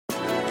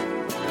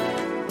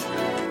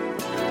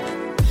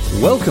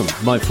Welcome,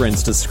 my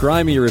friends, to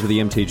Scry Me River, the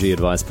MTG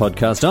Advice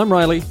Podcast. I'm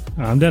Riley.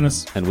 I'm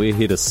Dennis. And we're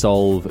here to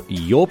solve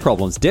your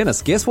problems.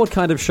 Dennis, guess what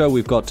kind of show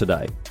we've got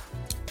today?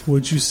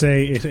 Would you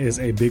say it is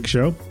a big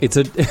show? It's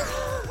a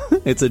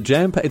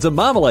it's a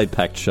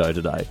marmalade-packed show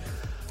today.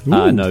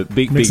 Ooh, no,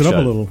 big mix it show. up a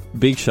little.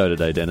 Big show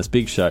today, Dennis.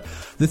 Big show.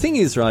 The thing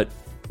is, right,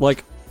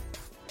 like,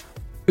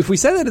 if we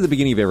say that at the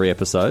beginning of every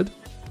episode,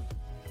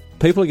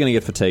 people are going to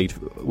get fatigued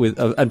with,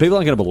 and people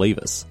aren't going to believe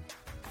us.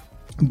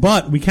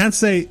 But we can't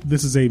say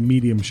this is a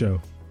medium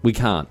show. We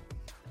can't.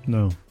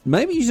 No.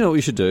 Maybe, you know what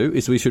we should do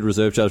is we should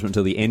reserve judgment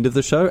until the end of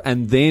the show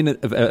and then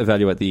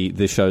evaluate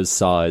the show's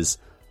size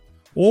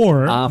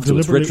Or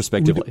afterwards,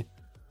 retrospectively.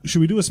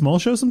 Should we do a small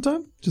show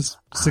sometime? Just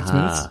 6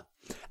 minutes?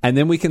 And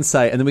then we can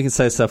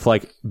say stuff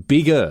like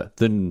bigger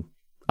than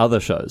other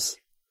shows.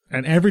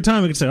 And every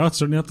time we can say, oh, it's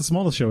certainly not the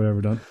smallest show we've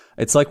ever done.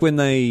 It's like when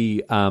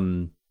they,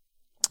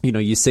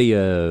 you see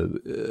a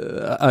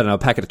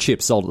packet of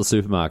chips sold at the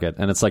supermarket,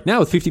 and it's like, now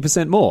with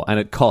 50% more, and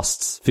it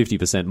costs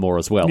 50% more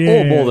as well,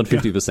 or more than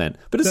 50%.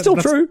 But it's still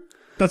true.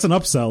 That's an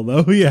upsell,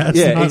 though. Yeah,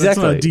 exactly. It's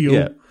not a deal.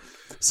 Yeah.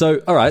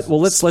 So, all right, well,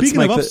 let's make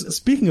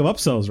Speaking of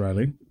upsells,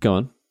 Riley. Go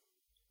on.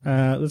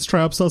 Let's try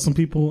upsell some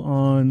people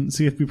on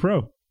CFP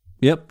Pro.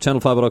 Yep,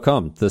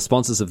 channelfiber.com, the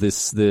sponsors of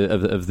this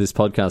of this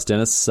podcast,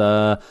 Dennis.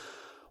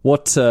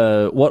 What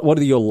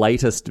are your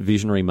latest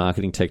visionary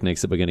marketing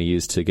techniques that we're going to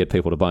use to get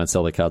people to buy and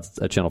sell their cards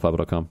at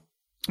channelfiber.com?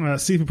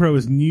 CFP Pro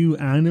is new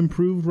and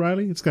improved,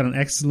 Riley. It's got an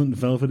excellent,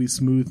 velvety,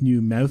 smooth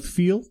new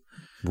mouthfeel.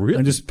 Really?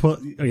 And just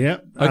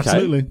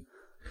absolutely.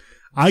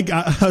 I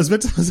was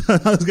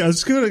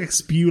just going to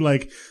spew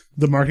like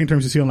the marketing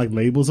terms you see on like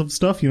labels of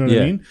stuff, you know what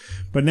I mean?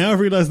 But now I've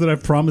realized that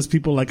I've promised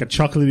people like a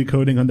chocolatey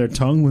coating on their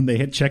tongue when they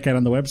hit checkout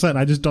on the website. And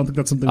I just don't think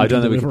that's something we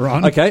can deliver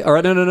on. Okay, all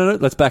right, no.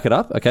 Let's back it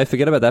up. Okay,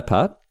 forget about that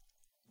part.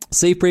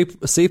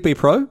 CFP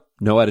Pro,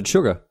 no added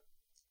sugar.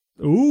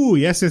 Ooh,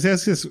 yes.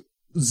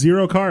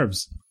 0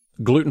 carbs.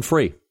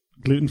 Gluten-free.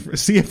 Gluten-free.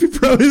 CFP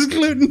Pro is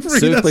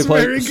gluten-free. That's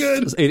very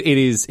good. It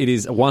is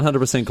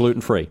 100%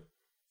 gluten-free.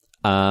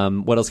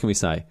 What else can we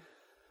say?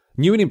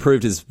 New and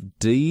improved is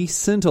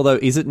decent, although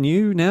is it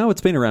new now?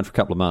 It's been around for a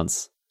couple of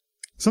months.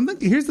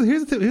 Here's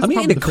the thing. I mean,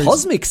 in a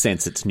cosmic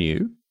sense, it's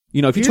new.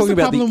 You know, if you're talking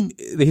about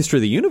the history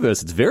of the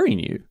universe, it's very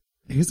new.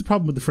 Here's the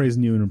problem with the phrase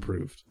new and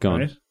improved. Go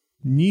on.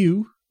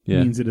 New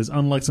means it is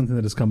unlike something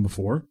that has come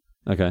before.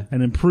 Okay.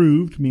 And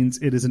improved means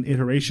it is an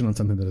iteration on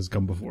something that has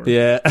come before.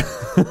 Yeah.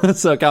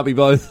 So it can't be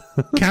both.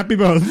 Can't be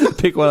both.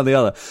 Pick one or the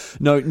other.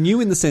 No,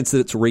 new in the sense that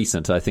it's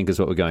recent, I think, is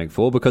what we're going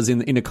for, because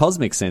in a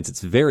cosmic sense,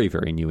 it's very,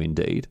 very new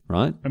indeed,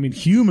 right? I mean,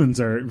 humans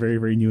are very,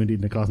 very new indeed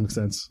in a cosmic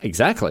sense.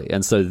 Exactly.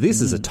 And so this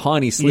is a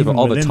tiny sliver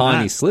of a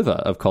tiny sliver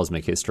of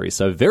cosmic history.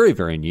 So very,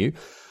 very new.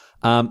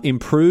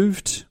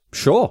 Improved,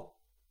 sure.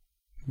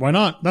 Why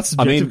not? That's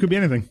subjective. I mean, could be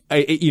anything.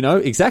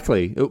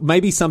 Exactly.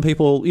 Maybe some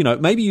people,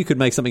 maybe you could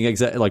make something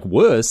like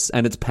worse,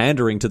 and it's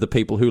pandering to the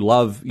people who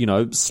love,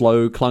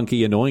 slow,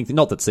 clunky, annoying things.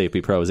 Not that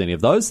CFP Pro is any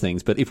of those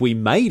things, but if we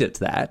made it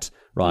that,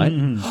 right?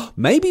 Mm-hmm.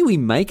 Maybe we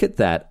make it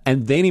that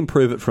and then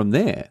improve it from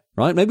there,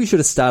 right? Maybe we should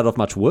have started off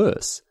much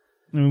worse.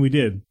 I mean, we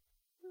did.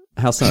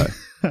 How so?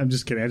 I'm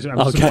just kidding. I'm just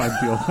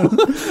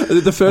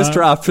The first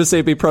draft for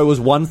CFP Pro was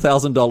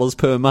 $1,000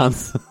 per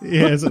month.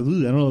 Yeah, so, I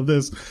don't know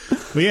this.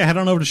 But yeah, head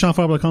on over to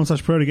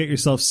channelfiber.com/pro to get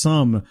yourself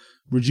some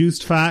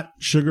reduced fat,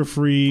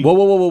 sugar-free.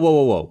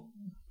 Whoa.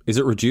 Is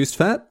it reduced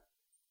fat?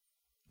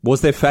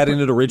 Was there fat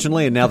in it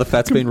originally and now the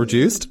fat's been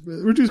reduced?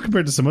 Reduced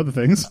compared to some other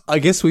things. I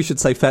guess we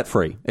should say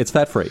fat-free. It's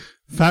fat-free.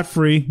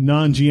 Fat-free,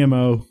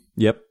 non-GMO.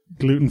 Yep.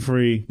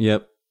 Gluten-free.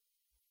 Yep.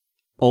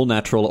 All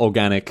natural,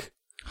 organic.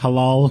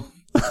 Halal.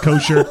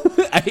 Kosher.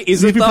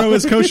 Is it Pro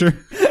is kosher.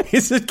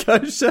 Is it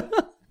kosher?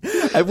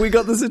 Have we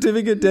got the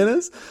certificate,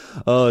 Dennis?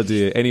 Oh,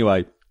 dear.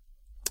 Anyway,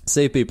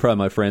 CFP Pro,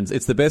 my friends,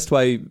 it's the best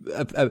way.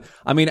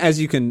 I mean, as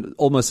you can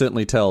almost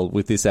certainly tell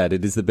with this ad,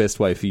 it is the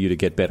best way for you to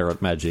get better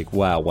at Magic.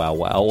 Wow.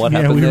 What happened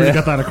there? Yeah, we really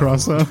got that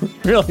across, though.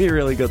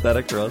 really got that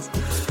across.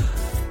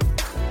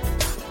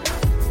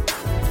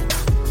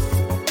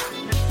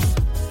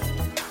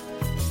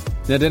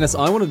 Now, Dennis,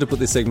 I wanted to put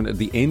this segment at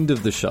the end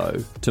of the show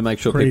to make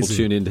sure people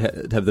tune in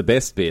to have the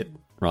best bit,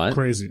 right?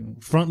 Crazy.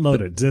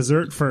 Front-loaded.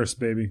 Dessert first,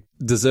 baby.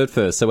 Dessert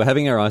first. So we're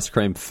having our ice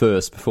cream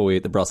first before we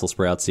eat the Brussels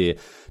sprouts here.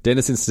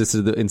 Dennis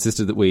insisted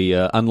that we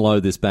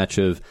unload this batch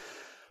of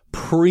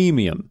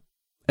premium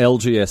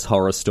LGS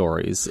horror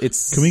stories.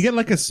 Can we get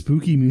like a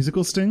spooky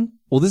musical sting?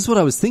 Well, this is what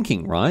I was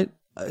thinking, right?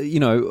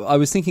 I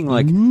was thinking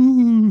like,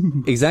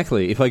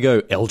 exactly, if I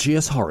go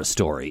LGS horror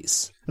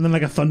stories. And then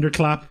like a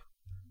thunderclap.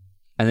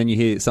 And then you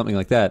hear something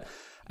like that.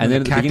 And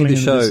then at the beginning of the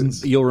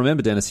show, you'll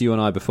remember, Dennis, you and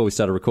I, before we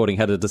started recording,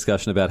 had a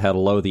discussion about how to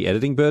lower the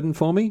editing burden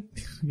for me.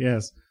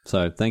 Yes.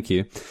 So, thank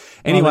you.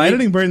 Anyway. Well, the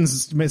editing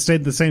burdens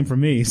stayed the same for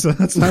me, so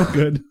that's not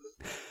good.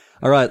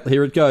 All right,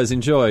 here it goes.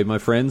 Enjoy, my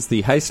friends.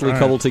 The hastily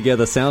cobbled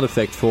together sound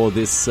effect for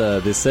this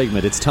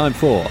segment. It's time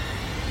for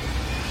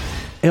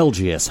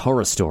LGS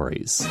Horror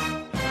Stories.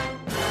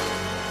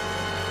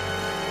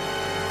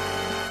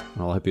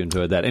 I hope you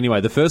enjoyed that. Anyway,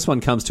 the first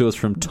one comes to us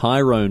from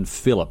Tyrone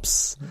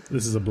Phillips.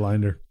 This is a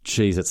blinder.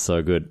 Jeez, it's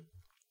so good.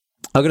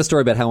 I've got a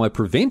story about how I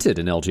prevented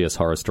an LGS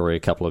horror story a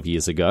couple of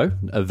years ago.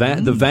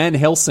 The Van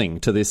Helsing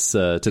to this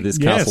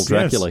Castle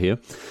Dracula here.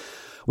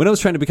 When I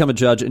was trying to become a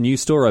judge, a new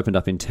store opened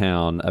up in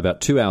town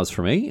about 2 hours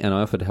from me, and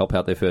I offered to help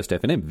out their first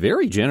F&M.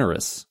 Very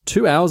generous.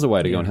 2 hours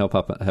away to go and help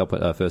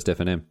first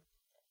F&M.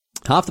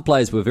 Half the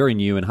players were very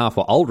new and half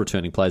were old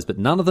returning players, but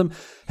none of them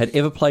had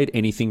ever played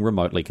anything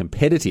remotely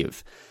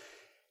competitive.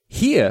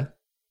 Here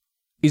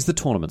is the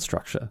tournament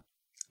structure.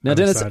 Now,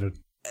 Dennis, excited.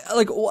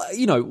 Like,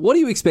 you know, what are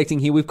you expecting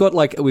here? We've got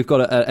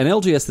an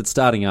LGS that's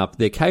starting up.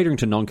 They're catering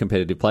to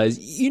non-competitive players.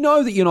 You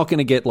know that you're not going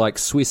to get like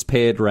Swiss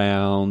paired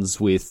rounds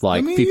with like.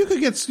 I mean, you could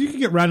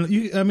get random.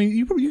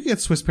 You could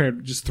get Swiss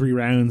paired just 3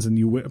 rounds and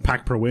you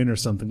pack per win or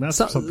something. That's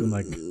something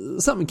like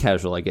something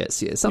casual, I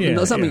guess. Yeah,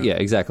 something. Yeah,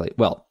 exactly.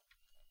 Well,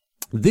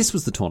 this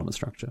was the tournament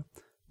structure.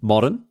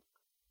 Modern.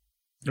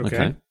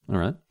 Okay. All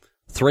right.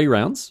 3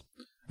 rounds.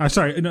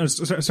 Sorry. No.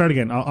 Start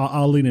again.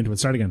 I'll lean into it.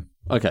 Start again.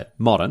 Okay.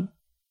 Modern.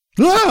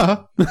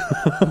 Ah!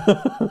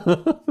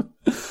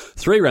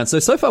 3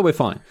 rounds. So far we're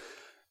fine.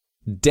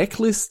 Deck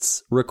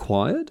lists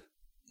required.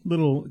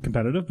 Little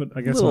competitive, but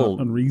I guess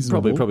not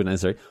unreasonable. Probably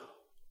necessary.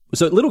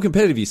 So little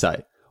competitive, you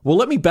say. Well,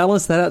 let me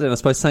balance that out,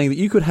 Dennis, by saying that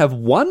you could have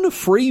 1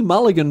 free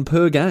mulligan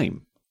per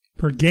game.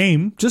 Per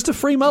game? Just a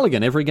free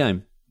mulligan every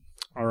game.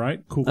 All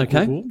right. Cool.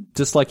 Okay. Cool.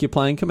 Just like you're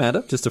playing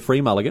Commander, just a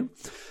free mulligan.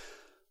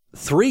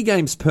 3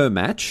 games per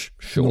match.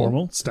 Sure.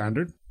 Normal.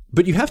 Standard.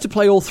 But you have to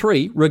play all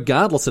 3,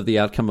 regardless of the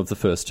outcome of the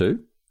first 2.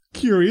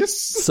 Curious.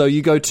 So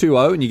you go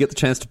 2-0 and you get the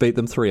chance to beat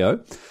them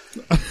 3-0.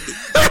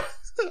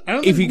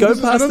 If you go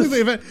past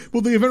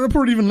will the event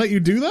report even let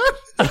you do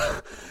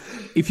that?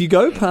 If you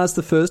go past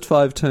the first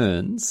 5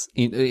 turns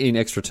in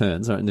extra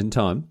turns or in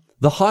time,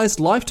 the highest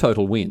life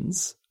total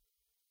wins,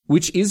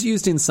 which is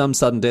used in some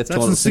sudden death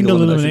tournaments. That's a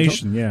single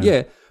elimination. Yeah.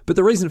 Yeah. But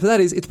the reason for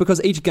that is it's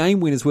because each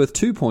game win is worth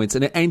 2 points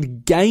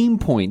and game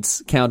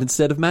points count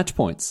instead of match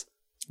points.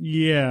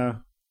 Yeah.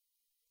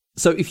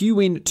 So if you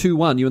win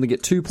 2-1, you only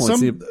get 2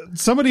 points.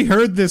 Somebody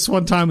heard this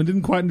one time and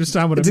didn't quite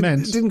understand what it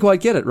meant. Didn't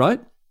quite get it, right?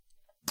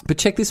 But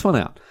check this one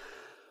out.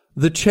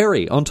 The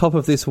cherry on top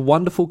of this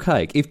wonderful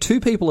cake. If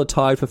 2 people are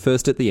tied for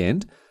first at the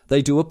end,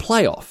 they do a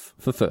playoff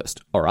for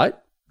first. All right?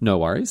 No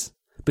worries.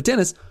 But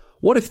Dennis,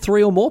 what if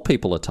 3 or more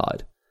people are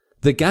tied?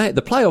 The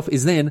playoff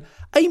is then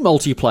a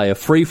multiplayer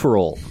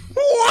free-for-all.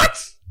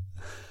 What?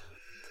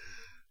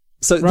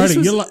 So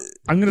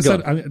I'm going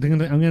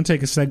to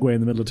take a segue in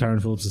the middle of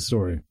Taron Phillips'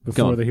 story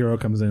before the hero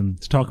comes in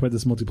to talk about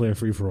this multiplayer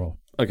free for all.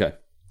 Okay.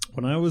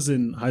 When I was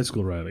in high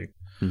school, Riley,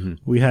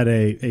 we had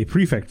a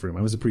prefect room.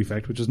 I was a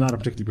prefect, which was not a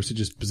particularly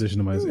prestigious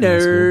position in my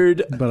school,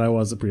 but I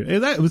was a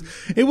prefect.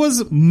 It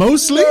was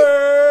mostly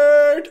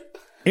nerd.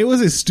 It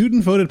was a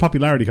student voted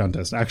popularity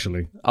contest,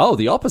 actually. Oh,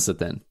 the opposite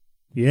then.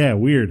 Yeah,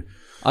 weird.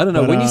 I don't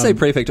know. When you say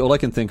prefect, all I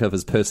can think of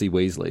is Percy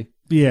Weasley.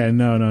 Yeah,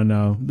 no.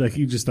 Like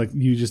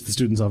the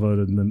students all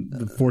voted, and then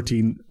the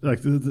 14,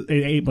 like the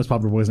 8 most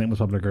popular boys and 8 most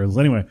popular girls.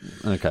 Anyway,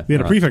 okay, we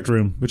had a prefect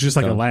room, which is just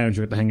like a lounge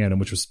you had to hang out in,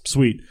 which was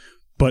sweet.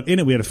 But in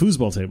it, we had a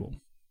foosball table,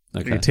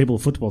 a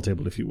football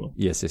table, if you will.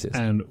 Yes.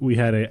 And we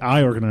had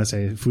I organized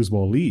a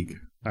foosball league.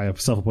 I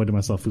self-appointed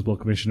myself foosball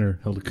commissioner,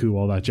 held a coup,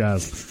 all that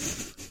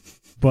jazz.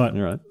 But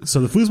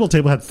so the foosball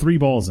table had 3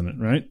 balls in it,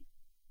 right?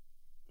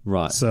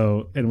 Right.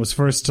 So it was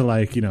first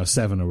to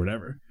 7 or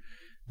whatever.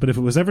 But if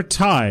it was ever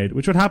tied,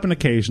 which would happen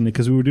occasionally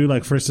because we would do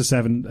like first to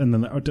 7 and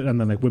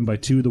then like win by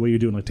 2 the way you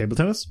do in like table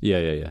tennis. Yeah.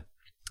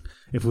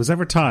 If it was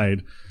ever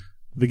tied,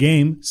 the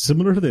game,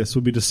 similar to this,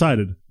 would be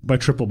decided by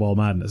triple ball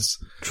madness.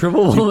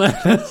 Triple ball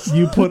madness.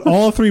 You put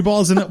all 3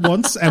 balls in at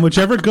once, and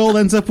whichever goal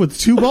ends up with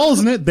 2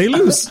 balls in it, they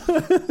lose.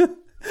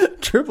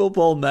 Triple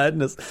ball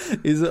madness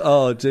is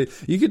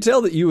you could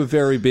tell that you were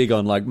very big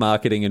on like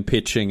marketing and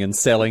pitching and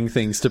selling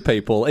things to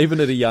people even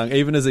as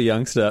a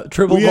youngster.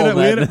 Triple ball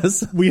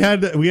madness. We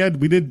did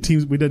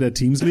a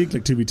teams league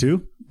like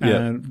 2v2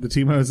 and the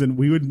team I was in,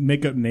 we would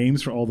make up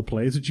names for all the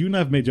plays, which you and I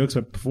have made jokes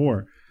about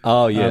before.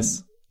 Oh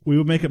yes. We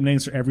would make up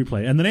names for every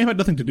play, and the name had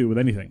nothing to do with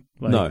anything.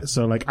 No.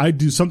 So, like, I'd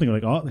do something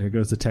like, there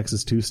goes the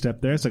Texas 2-step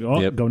there. It's like,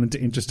 going into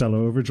Interstellar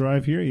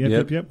Overdrive here.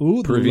 Yep.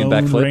 Ooh, Peruvian the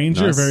Lone backflip.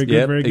 Ranger. Nice. Very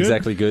good, very good.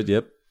 Exactly good,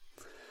 yep.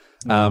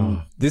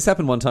 This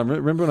happened one time.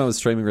 Remember when I was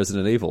streaming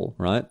Resident Evil,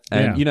 right?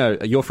 And,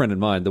 your friend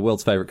and mine, the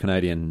world's favorite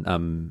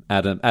Canadian,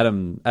 Adam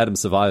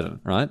Saviden,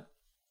 right?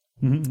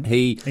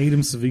 Mm-hmm.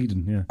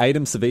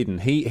 Adam Saviden,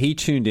 He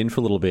tuned in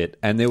for a little bit,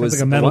 and there was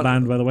like a metal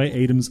band, by the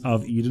way, Adams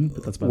of Eden.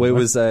 But that's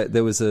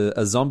there was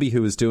a zombie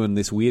who was doing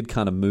this weird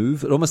kind of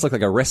move. It almost looked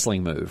like a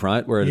wrestling move,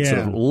 right? Where it sort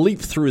of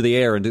leaped through the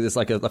air and do this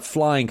like a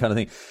flying kind of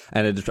thing,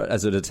 and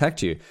as it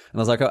attacked you. And I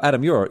was like,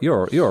 Adam, you're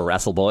a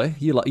wrestle boy.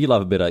 You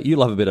love a bit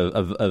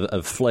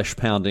of flesh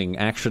pounding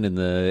action in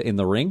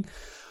the ring.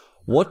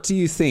 What do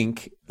you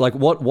think? Like,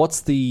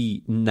 what's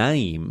the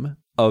name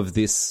of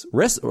this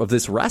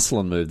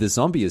wrestling move this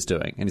zombie is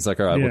doing? And he's like,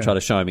 all right, we'll try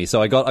to show me.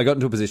 So I got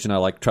into a position,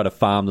 I try to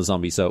farm the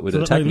zombie so it would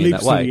attack me in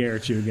that way. The air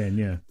at you again,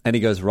 yeah. And he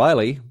goes,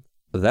 Riley,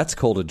 that's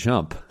called a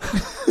jump.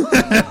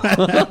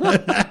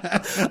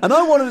 And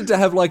I wanted it to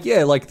have like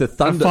the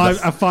thunder,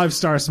 a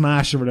 5-star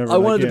smash or whatever. I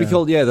wanted it to be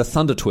called the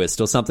Thunder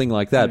Twist or something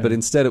like that, but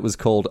instead it was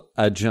called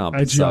a jump.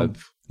 So,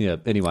 yeah.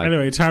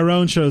 Anyway,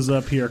 Tyrone shows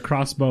up here,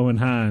 crossbow in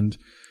hand,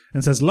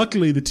 and says,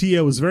 "Luckily, the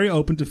TO was very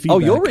open to feedback." Oh,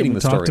 you're reading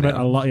the story about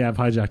now. a lot. Yeah, I've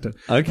hijacked it.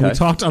 Okay. And we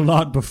talked a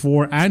lot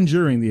before and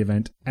during the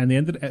event, and the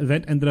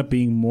event ended up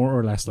being more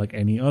or less like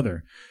any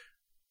other.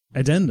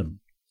 Addendum.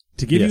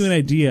 To give you an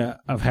idea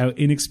of how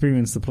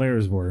inexperienced the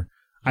players were,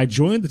 I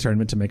joined the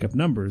tournament to make up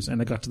numbers, and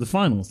I got to the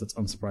finals. That's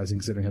unsurprising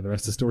considering how the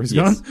rest of the story's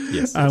gone.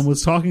 Yes. And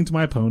was talking to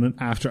my opponent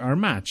after our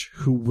match,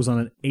 who was on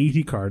an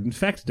 80-card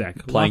Infect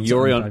deck. Playing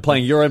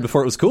Yorion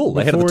before it was cool.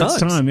 They had the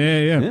times.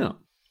 Yeah.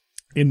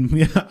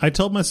 I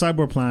told my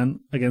sideboard plan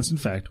against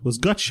Infect was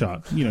Gut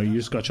Shot. You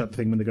just Gut Shot the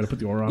thing when they got to put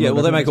the aura on. Yeah,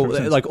 well, they make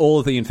all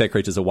of the Infect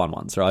creatures are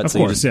 1/1s, right? Of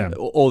course,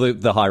 Or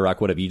the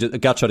Hierarch, whatever.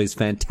 Gut Shot is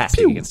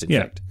fantastic against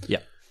Infect. Yeah.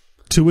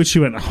 To which he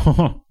went,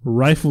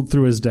 rifled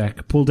through his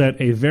deck, pulled out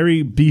a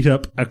very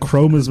beat-up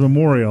Akroma's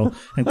Memorial,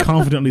 and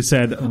confidently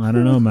said, I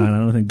don't know, man. I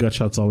don't think Gut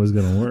Shot's always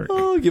going to work.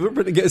 Oh,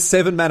 get a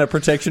 7 mana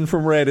protection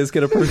from red is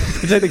going to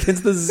protect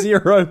against the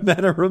 0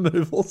 mana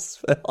removal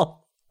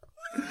spell.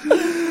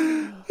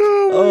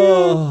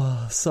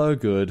 Oh, so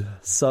good.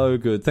 So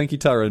good. Thank you,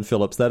 Tyrone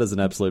Phillips. That is an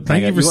absolute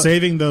banger. Thank you for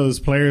saving those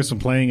players from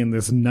playing in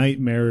this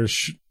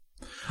nightmarish...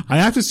 I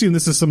have to assume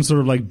this is some sort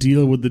of like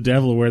deal with the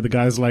devil where the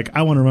guy's like,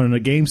 I want to run in a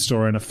game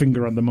store and a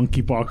finger on the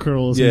monkey paw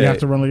curls and you have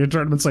to run all your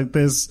tournaments like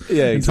this.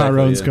 Yeah, and exactly,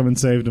 Tyrone's come and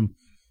saved him.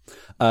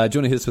 Do you want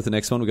to hit us with the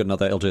next one? We've got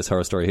another LGS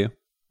horror story here.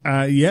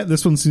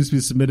 This one seems to be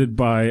submitted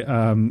by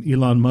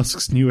Elon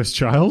Musk's newest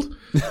child.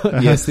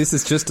 Yes, this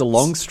is just a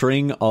long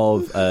string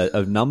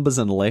of numbers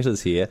and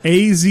letters here.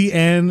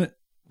 AZN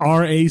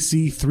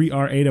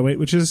RAC3R808,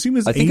 which is assumed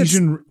as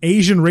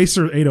Asian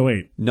Racer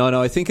 808.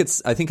 No, I think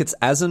it's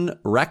Azen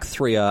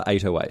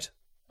RAC3R808.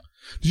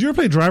 Did you ever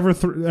play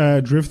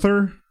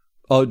Drifter?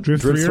 Oh,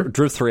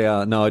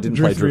 Drift3R. No, I didn't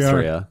play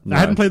Drift3R. No. I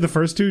hadn't played the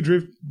first two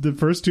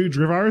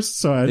Drivars,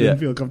 so I didn't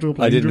feel comfortable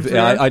playing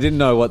Drift3R. I didn't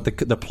know what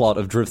the plot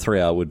of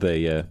Drift3R would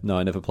be. Yeah, no,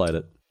 I never played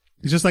it.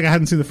 It's just like I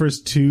hadn't seen the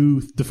first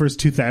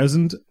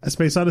 2000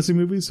 Space Odyssey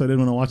movies, so I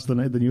didn't want to watch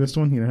the newest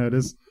one. You know how it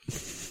is.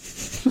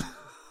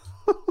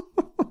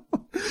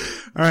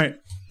 All right.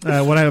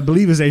 What I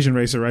believe is Asian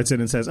Racer writes in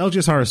and says,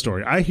 LGS Horror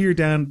Story. I head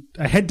down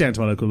to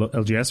my local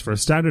LGS for a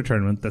standard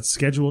tournament that's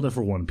scheduled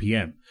for 1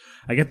 p.m.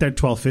 I get there at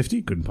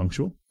 12:50, good and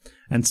punctual,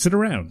 and sit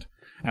around.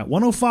 At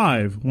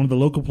 1:05, one of the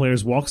local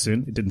players walks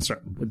in. It didn't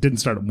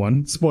start at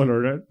 1.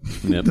 Spoiler alert.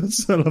 Yep.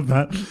 I love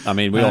that. I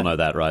mean, we all know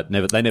that, right?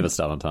 They never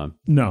start on time.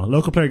 No.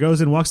 Local player goes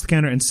in, walks the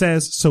counter, and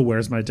says, so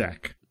where's my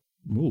deck?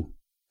 Ooh.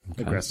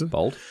 Okay. Aggressive.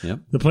 Bold, yeah.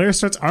 The player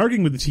starts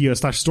arguing with the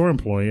TO/store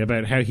employee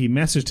about how he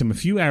messaged him a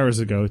few hours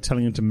ago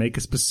telling him to make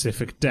a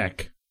specific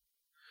deck.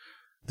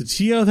 The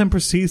TO then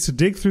proceeds to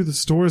dig through the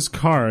store's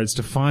cards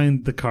to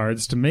find the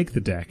cards to make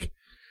the deck.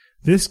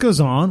 This goes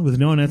on with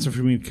no answer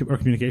or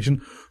communication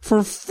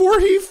for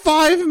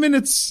 45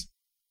 minutes.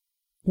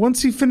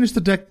 Once he finished the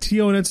deck,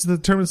 TO announces the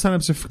tournament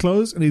signups are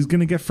closed and he's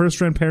going to get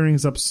first round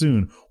pairings up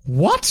soon.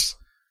 What?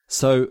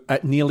 So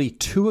at nearly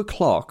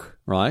 2:00,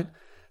 right?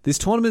 This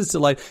tournament is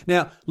delayed.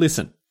 Now,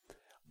 listen,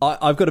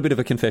 I've got a bit of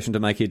a confession to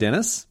make here,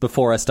 Dennis,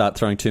 before I start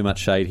throwing too much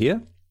shade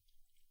here.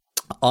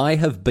 I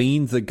have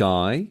been the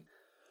guy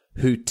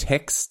who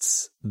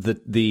texts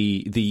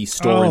the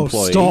store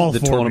employee,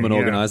 the tournament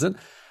organizer,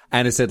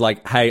 and has said,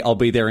 like, hey, I'll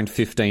be there in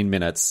 15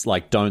 minutes,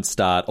 like, don't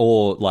start,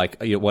 or,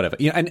 like, whatever.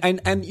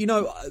 And you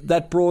know,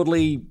 that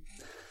broadly...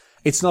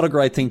 It's not a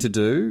great thing to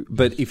do,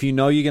 but if you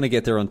know you're going to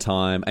get there on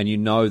time and you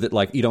know that,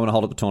 like, you don't want to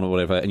hold up the tournament or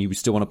whatever and you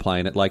still want to play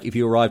in it, like, if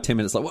you arrive 10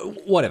 minutes, like,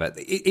 whatever.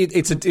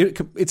 It's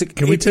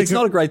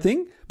not a great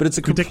thing, but it's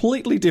a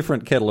completely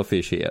different kettle of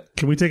fish here.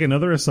 Can we take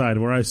another aside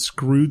where I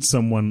screwed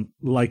someone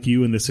like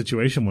you in this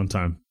situation one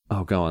time?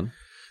 Oh, go on.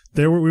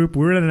 We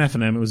were at an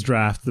F&M, it was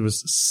draft. There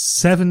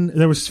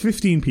was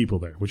 15 people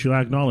there, which you'll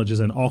acknowledge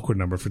is an awkward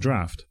number for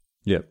draft.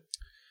 Yep.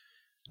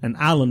 And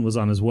Alan was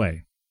on his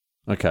way.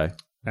 Okay.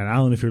 And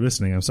Alan, if you're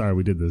listening, I'm sorry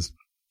we did this.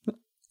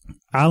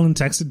 Alan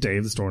texted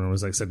Dave, the store owner,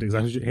 was like, said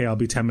exactly, hey, I'll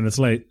be 10 minutes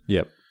late.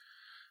 Yep.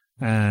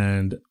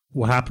 And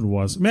what happened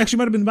was, actually,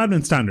 it might have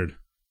been standard.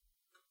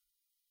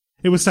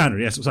 It was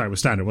standard, yes. Sorry, it was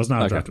standard. It was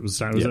not a draft. It was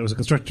standard. It was a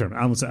constructed tournament.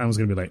 Alan was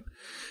going to be late.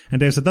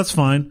 And Dave said, that's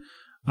fine.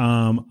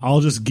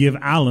 I'll just give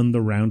Alan the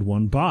round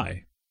 1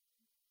 bye.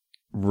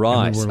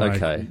 Right,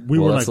 okay. We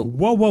were like,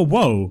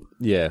 whoa.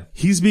 Yeah.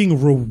 He's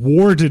being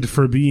rewarded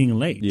for being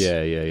late.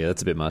 Yeah.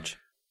 That's a bit much.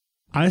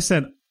 I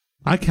said,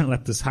 I can't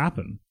let this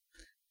happen.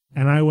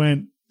 And I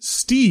went,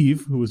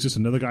 Steve, who was just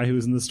another guy who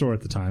was in the store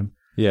at the time.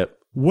 Yep.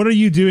 What are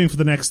you doing for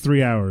the next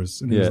 3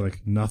 hours? And he was like,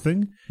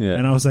 nothing. Yeah.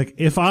 And I was like,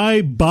 if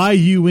I buy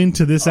you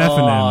into this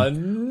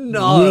F&M,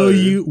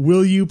 no.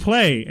 will you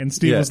play? And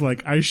Steve was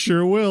like, I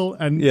sure will.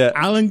 And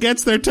Alan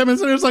gets there 10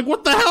 minutes later. He's like,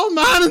 what the hell,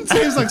 man? And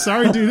Steve's like,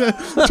 sorry, dude,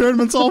 the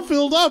tournament's all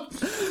filled up.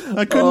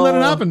 I couldn't let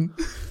it happen.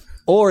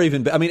 Or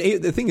even, I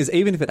mean, the thing is,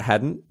 even if it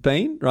hadn't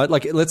been, right?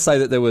 Like, let's say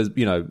that there was,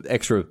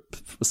 extra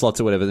slots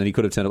or whatever, then he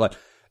could have turned it like,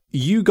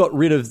 you got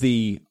rid of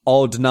the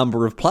odd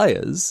number of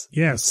players.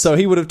 Yes. So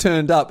he would have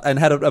turned up and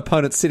had an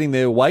opponent sitting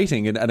there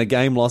waiting and a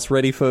game loss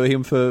ready for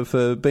him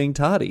for being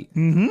tardy.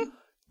 Mm-hmm.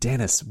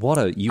 Dennis, what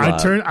a you I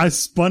are. I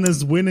spun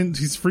his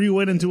free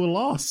win into a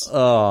loss.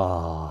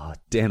 Oh,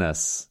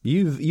 Dennis,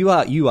 you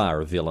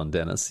are a villain,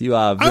 Dennis. You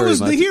are. Very I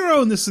was much the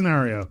hero in this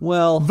scenario.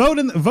 Well, vote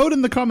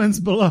in the comments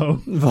below.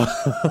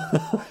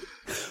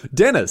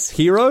 Dennis,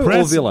 hero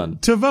or villain?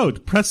 To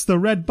vote, press the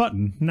red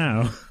button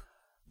now.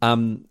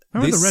 Remember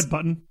the red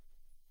button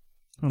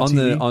on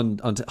TV?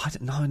 I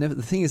don't know. Never.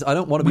 The thing is, I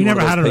don't want to be. We one never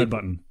of those had a people, red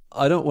button.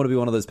 I don't want to be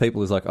one of those people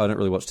who's like, I don't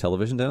really watch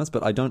television, Dennis,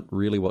 but I don't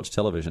really watch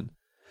television.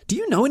 Do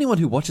you know anyone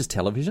who watches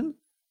television?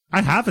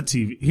 I have a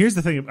TV. Here's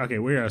the thing. Okay,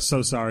 we are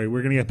so sorry.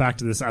 We're going to get back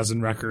to this as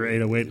in Wrecker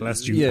 808,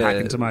 lest you hack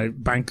into my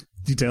bank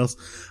details.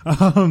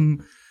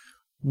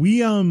 We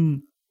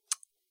have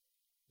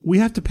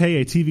to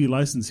pay a TV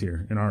license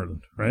here in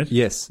Ireland, right?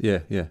 Yes. Yeah.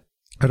 I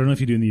don't know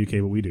if you do in the UK,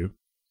 but we do.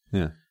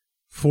 Yeah.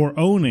 For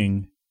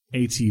owning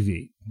a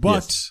TV.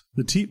 But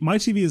yes. My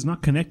TV is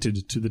not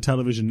connected to the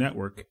television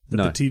network that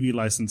the TV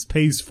license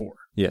pays for.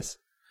 Yes.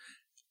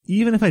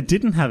 Even if I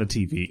didn't have a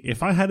TV,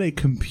 if I had a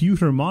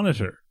computer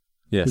monitor,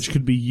 which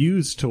could be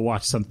used to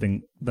watch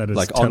something that is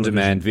like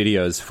on-demand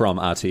videos from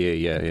RTE,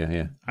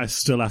 yeah. I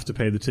still have to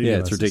pay the TV. Yeah,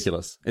 license. it's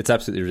ridiculous. It's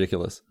absolutely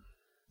ridiculous.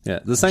 Yeah,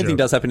 the same thing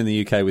does happen in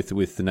the UK with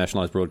the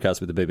nationalised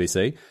broadcast with the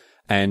BBC,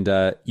 and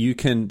you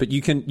can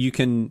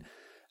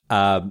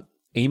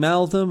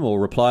email them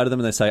or reply to them,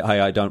 and they say, "Hey,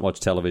 I don't watch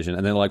television,"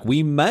 and they're like,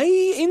 "We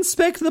may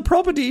inspect the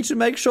property to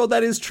make sure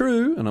that is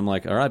true," and I'm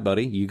like, "All right,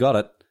 buddy, you got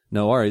it,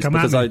 no worries,"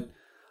 because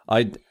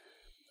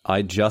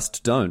I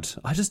just don't.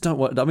 I just don't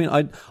want. I mean,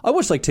 I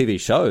watch like TV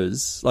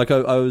shows. Like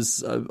I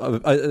was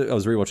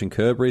rewatching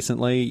Curb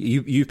recently.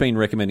 You've been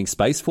recommending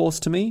Space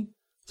Force to me,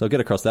 so I'll get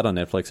across that on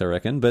Netflix, I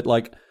reckon. But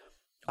like,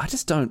 I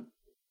just don't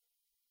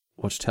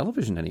watch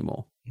television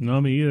anymore. No,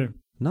 me either.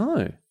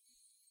 No.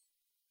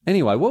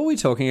 Anyway, what were we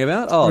talking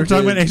about? Oh, we're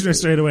talking about Extra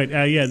Straight Away.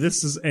 Yeah,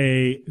 this is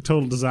a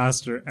total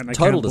disaster, and I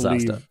can't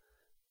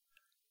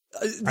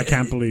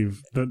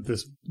believe that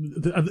this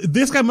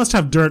guy must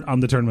have dirt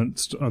on the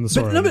tournament on the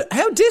story. But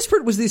how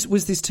desperate was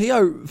this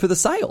TO for the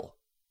sale?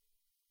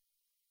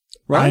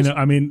 Right? I know.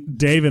 I mean,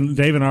 Dave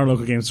and our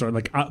local game store.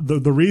 Like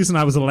the reason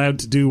I was allowed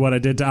to do what I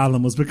did to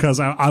Alan was because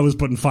I was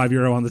putting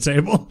 €5 on the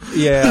table.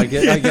 Yeah, I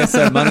guess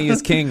money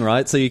is king,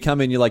 right? So you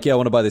come in, you're like, yeah, I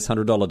want to buy this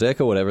 $100 deck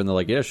or whatever, and they're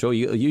like, yeah, sure.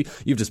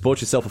 You've just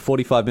bought yourself a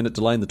 45-minute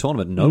delay in the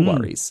tournament. No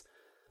worries.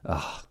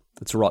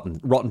 It's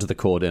rotten to the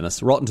core,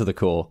 Dennis. Rotten to the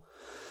core.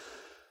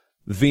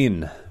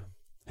 Vin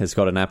has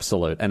got an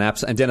absolute. And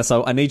Dennis,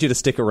 I need you to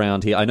stick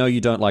around here. I know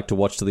you don't like to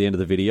watch to the end of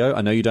the video.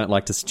 I know you don't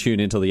like to tune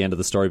into the end of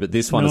the story, but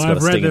this one has got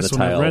a sting in the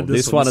tail.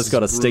 This one has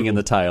got a sting in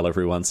the tail,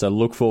 everyone. So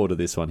look forward to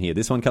this one here.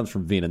 This one comes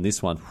from Vin, and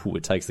this one,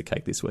 it takes the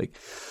cake this week.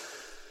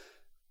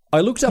 I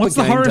looked up what's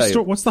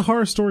the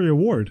horror story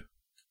award?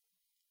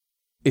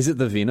 Is it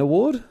the Vin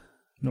Award?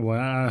 No,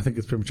 I think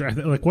it's premature.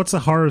 Like, what's a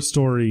horror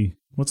story?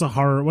 What's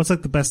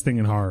like the best thing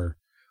in horror?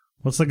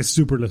 What's like a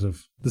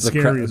superlative? The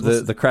scariest.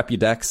 The Crappy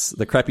Dax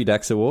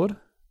Award?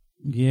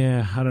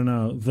 Yeah, I don't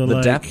know.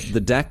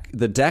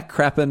 The Dak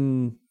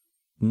crappin',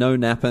 no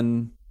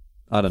nappin'.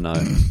 I don't know.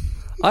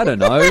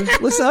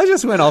 Listen, I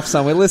just went off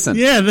somewhere. Listen.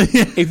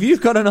 If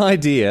you've got an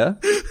idea,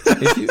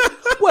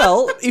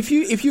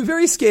 if you're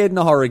very scared in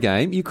a horror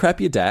game, you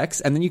crap your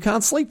Dax and then you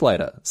can't sleep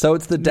later. So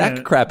it's the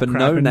Dak crappin',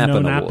 no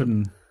nappin'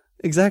 award.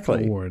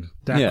 Exactly. Award.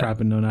 Dak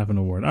crappin', no nappin'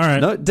 award. All right.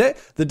 No,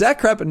 the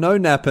Dak crappin', no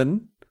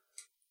nappin'.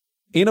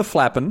 In a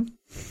flappin'.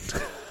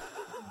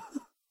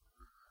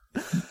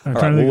 I'm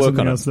trying to think of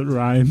something else that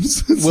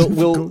rhymes. We'll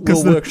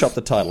workshop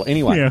the title.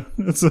 Anyway. Yeah,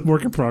 it's a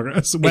work in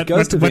progress. It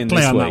goes to Vin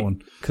play this on week. That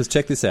one. Because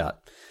check this out.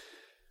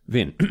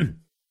 Vin.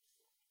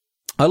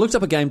 I looked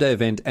up a game day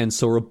event and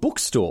saw a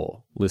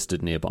bookstore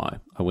listed nearby.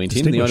 I went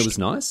in, the owner was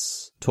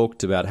nice,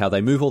 talked about how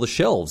they move all the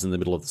shelves in the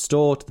middle of the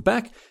store to the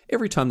back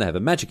every time they have a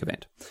Magic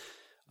event.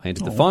 I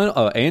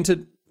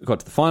entered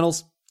got to the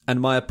finals, and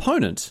my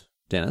opponent,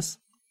 Dennis,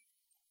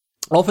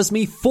 offers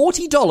me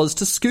 $40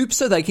 to scoop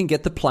so they can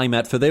get the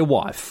playmat for their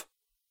wife.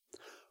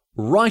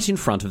 Right in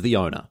front of the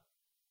owner.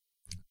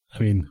 I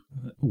mean,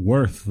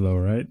 worth though,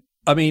 right?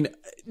 I mean,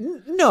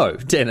 no,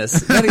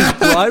 Dennis. That is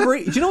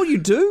bribery. Do you know what you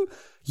do?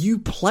 You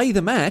play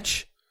the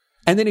match,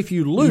 and then if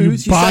you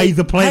lose, you buy say,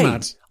 the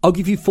playmat. Hey, I'll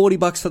give you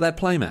 $40 for that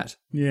playmat.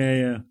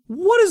 Yeah.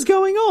 What is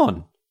going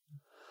on?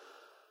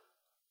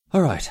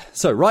 All right.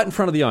 So right in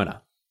front of the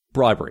owner.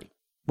 Bribery.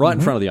 Right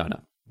in front of the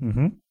owner.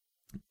 Mm-hmm.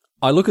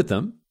 I look at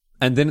them.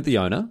 And then at the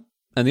owner,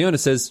 and the owner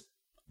says,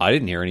 I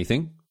didn't hear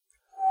anything.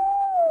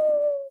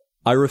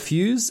 I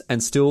refuse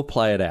and still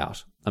play it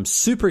out. I'm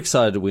super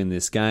excited to win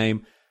this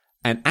game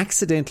and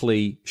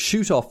accidentally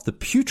shoot off the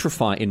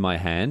Putrefy in my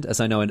hand, as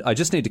I know I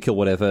just need to kill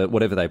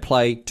whatever they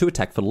play to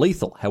attack for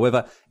lethal.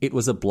 However, it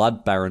was a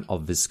Blood Baron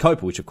of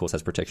Vizkopa, which of course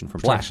has protection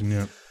from black.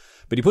 Yeah.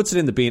 But he puts it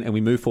in the bin and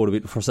we move forward a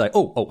bit before I say,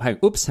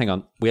 hang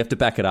on. We have to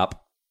back it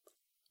up.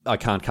 I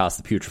can't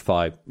cast the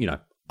Putrefy,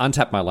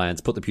 untap my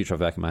lands, put the Putrefy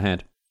back in my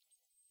hand.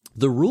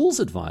 The rules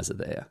advisor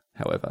there,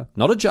 however,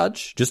 not a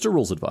judge, just a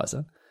rules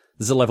advisor.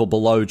 There's a level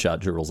below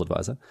judge, a rules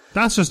advisor.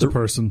 That's just a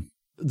person.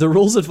 The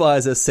rules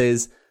advisor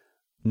says,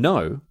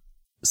 no,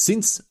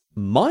 since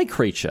my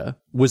creature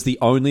was the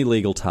only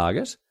legal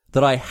target,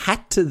 that I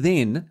had to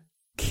then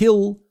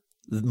kill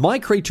my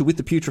creature with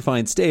the putrefy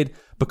instead,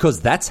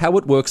 because that's how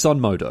it works on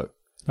Modo.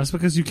 That's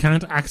because you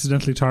can't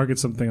accidentally target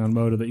something on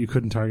Modo that you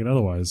couldn't target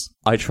otherwise.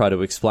 I try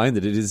to explain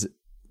that it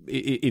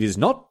is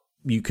not,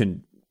 you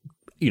can,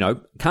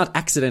 can't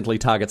accidentally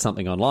target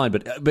something online,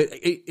 but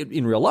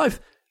in real life,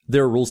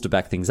 there are rules to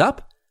back things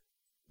up.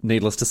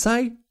 Needless to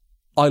say,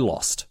 I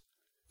lost.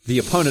 The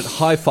opponent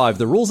high-fived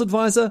the rules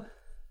advisor,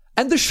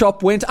 and the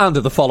shop went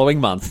under the following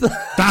month.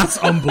 That's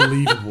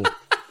unbelievable.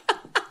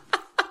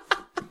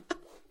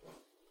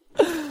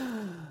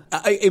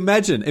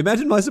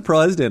 Imagine my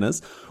surprise,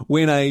 Dennis,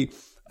 when a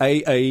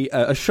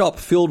shop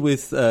filled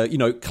with,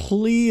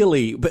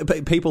 clearly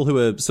people who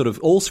are sort of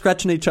all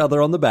scratching each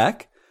other on the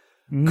back,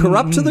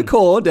 corrupt to the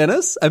core,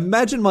 Dennis.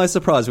 Imagine my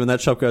surprise when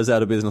that shop goes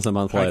out of business a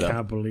month later. I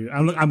can't believe it.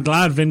 I'm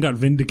glad Vin got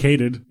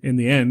vindicated in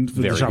the end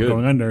with the shop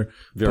going under.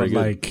 Very good.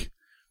 Like,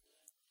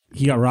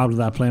 he got robbed of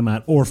that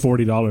playmat or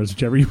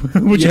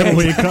 $40, whichever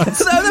way it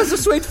cuts. No, that's a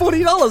sweet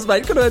 $40,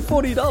 mate. Could have had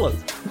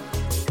 $40.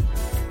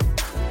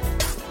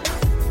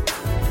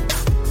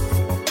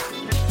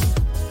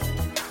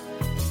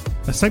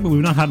 A segment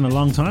we've not had in a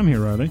long time here,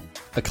 Riley.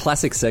 A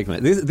classic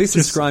segment. This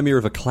is Scrimey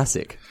of a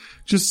classic.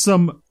 Just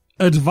some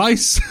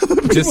advice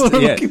people are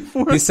looking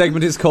for. This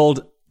segment is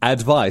called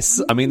Advice.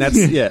 I mean, that's,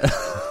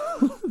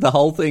 the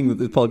whole thing that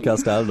the podcast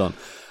started on.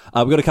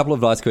 We've got a couple of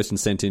advice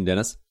questions sent in,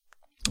 Dennis.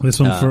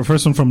 This one,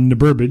 first one from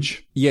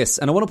Naburbage. Yes,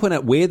 and I want to point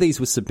out where these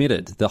were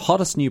submitted. The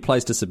hottest new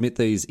place to submit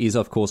these is,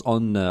 of course,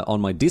 on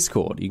my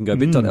Discord. You can go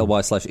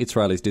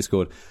bit.ly/itsriley's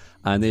Discord,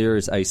 and there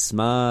is a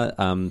smart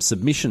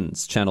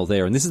submissions channel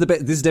there. And this is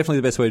this is definitely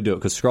the best way to do it,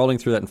 because scrolling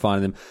through that and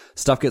finding them,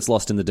 stuff gets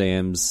lost in the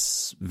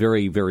DMs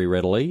very, very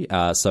readily.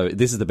 So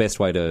this is the best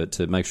way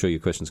to make sure your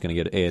question's going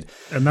to get aired.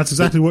 And that's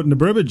exactly what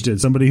Naburbage did.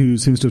 Somebody who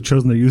seems to have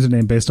chosen their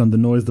username based on the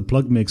noise the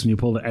plug makes when you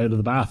pull it out of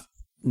the bath.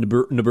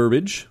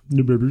 Naburbage.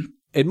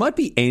 It might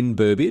be N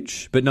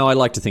Burbage, but no, I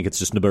like to think it's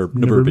just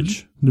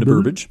Naburbage.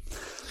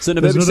 So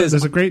Naburbage says,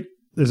 there's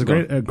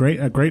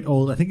a great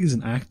old, I think he's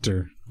an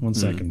actor. One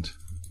second.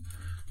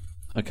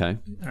 Okay.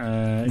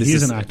 He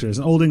is an actor. He's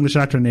an old English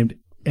actor named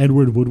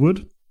Edward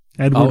Woodward.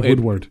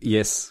 Woodward.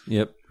 Yes.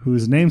 Yep.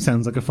 Whose name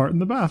sounds like a fart in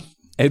the bath.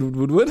 Edward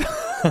Woodward?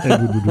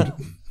 Edward Woodward.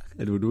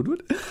 Edward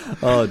Woodward?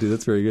 Oh, dude,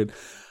 that's very good.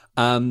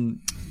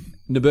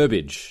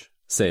 Naburbage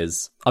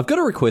says, I've got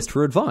a request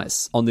for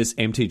advice on this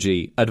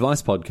MTG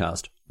advice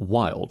podcast.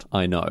 Wild,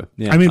 I know.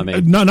 Yeah, I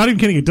mean, not even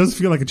kidding. It does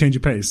feel like a change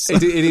of pace.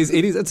 It is.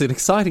 It's an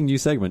exciting new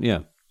segment,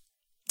 yeah.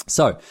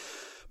 So,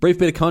 brief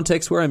bit of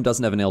context. Where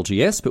doesn't have an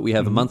LGS, but we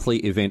have a monthly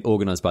event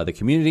organised by the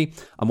community.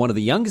 I'm one of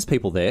the youngest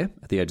people there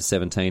at the age of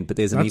 17, but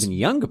there's an even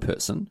younger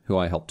person who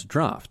I helped to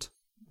draft.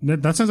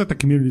 That sounds like the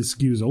community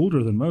skews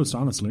older than most,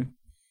 honestly.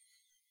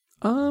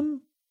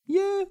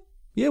 Yeah.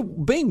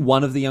 Being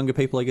one of the younger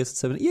people, I guess, at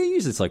 17. Yeah,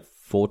 usually it's like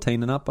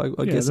 14 and up,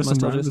 I guess.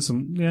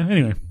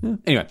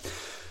 Anyway.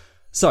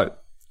 So,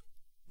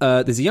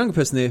 there's a younger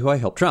person there who I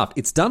helped draft.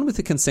 It's done with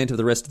the consent of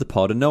the rest of the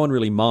pod, and no one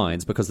really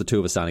minds because the two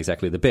of us aren't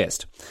exactly the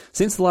best.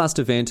 Since the last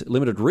event,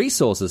 limited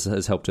resources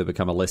has helped her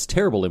become a less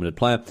terrible limited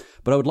player,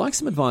 but I would like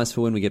some advice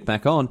for when we get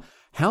back on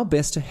how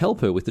best to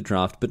help her with the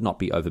draft but not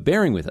be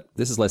overbearing with it.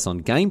 This is less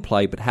on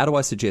gameplay, but how do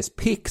I suggest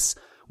picks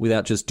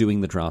without just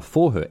doing the draft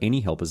for her? Any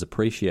help is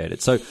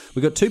appreciated. So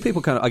we've got two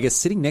people kind of, I guess,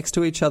 sitting next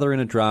to each other in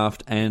a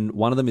draft, and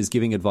one of them is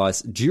giving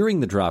advice during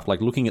the draft,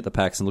 like looking at the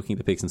packs and looking at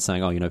the picks and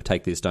saying,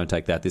 take this, don't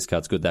take that, this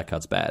card's good, that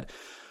card's bad.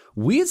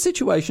 Weird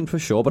situation for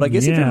sure, but I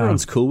guess if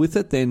everyone's cool with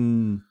it,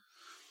 then...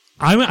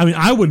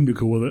 I wouldn't be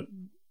cool with it.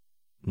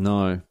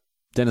 No.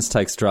 Dennis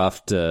takes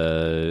draft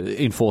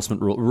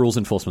enforcement, rules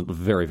enforcement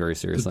very, very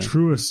seriously. The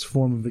truest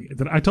form of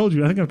the... I told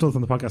you, I think I've told it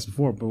on the podcast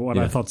before, but what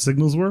I thought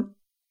signals were...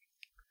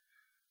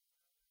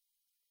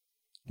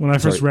 When I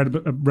first read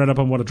up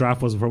on what a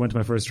draft was before I went to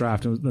my first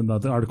draft, and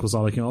the article was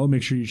all like,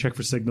 make sure you check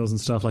for signals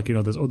and stuff. Like,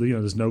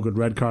 there's no good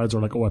red cards,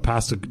 or like, I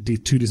passed two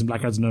decent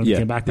black cards and none of them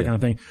came back, that kind of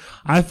thing.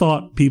 I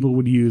thought people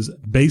would use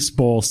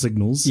baseball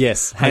signals.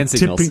 Yes, hand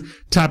signals.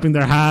 Tapping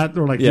their hat,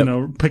 or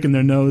picking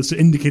their nose to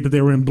indicate that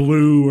they were in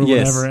blue or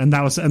whatever. And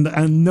that was,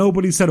 and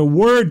nobody said a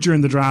word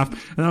during the draft.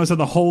 And that was how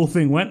the whole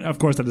thing went. Of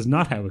course, that is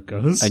not how it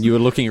goes. And you were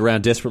looking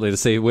around desperately to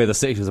see where the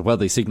signals,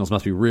 these signals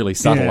must be really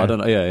subtle. I don't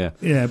know.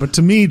 Yeah, but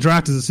to me,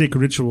 draft is a sacred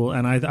ritual.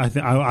 And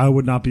I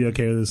would not be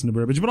okay with this in the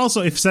Burbage. But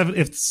also, if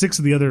six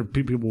of the other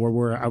people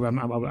were,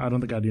 I don't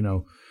think I'd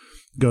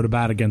go to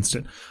bat against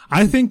it.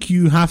 I think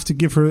you have to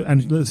give her,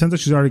 and it sounds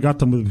like she's already got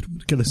them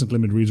with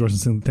limited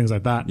resources and things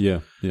like that. Yeah.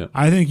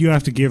 I think you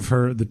have to give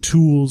her the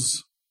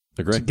tools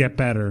to get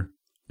better.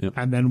 Yep.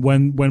 And then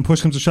when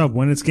push comes to shove,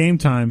 when it's game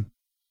time,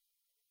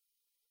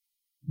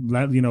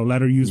 let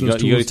her use those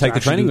tools. You got to take the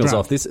training wheels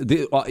off. This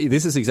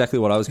is exactly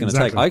what I was going to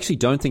take. I actually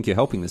don't think you're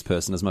helping this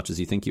person as much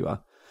as you think you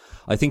are.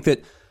 I think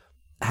that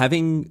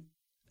having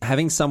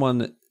having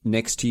someone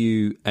next to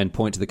you and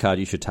point to the card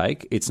you should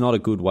take, it's not a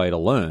good way to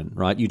learn,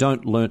 right? You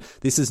don't learn.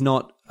 This is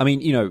not, I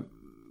mean,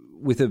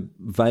 with a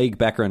vague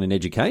background in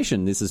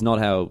education, this is not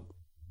how,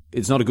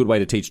 it's not a good way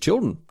to teach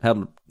children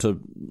how to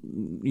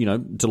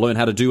learn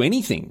how to do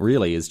anything,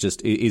 really. It's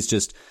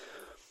just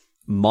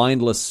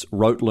mindless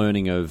rote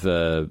learning of,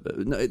 no,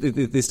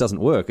 this doesn't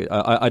work.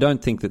 I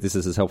don't think that this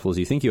is as helpful as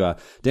you think you are.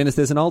 Dennis,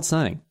 there's an old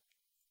saying.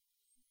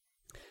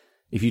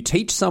 If you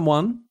teach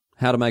someone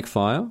how to make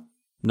fire,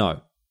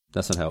 no.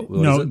 That's not how.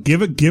 No,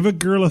 give a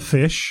girl a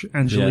fish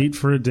and she'll eat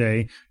for a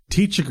day.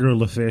 Teach a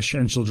girl a fish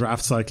and she'll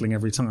draft cycling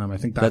every time. I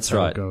think that's how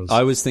right. it goes.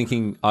 I was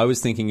thinking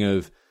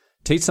of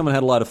teach someone how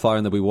to light a fire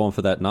and they'll be warm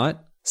for that night.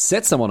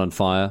 Set someone on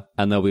fire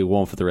and they'll be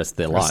warm for the rest of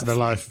their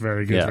life.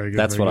 Very good. Yeah, very good.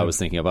 That's very what good. I was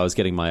thinking of. I was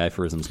getting my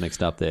aphorisms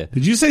mixed up there.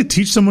 Did you say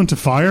teach someone to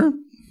fire?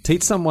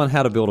 Teach someone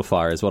how to build a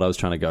fire is what I was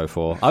trying to go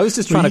for. I was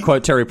just trying to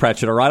quote Terry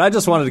Pratchett. All right, I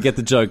just wanted to get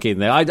the joke in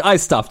there. I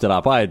stuffed it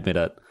up. I admit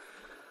it.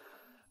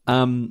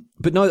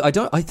 But no, I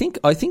don't. I think.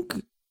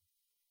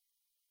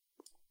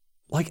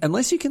 Like,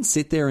 unless you can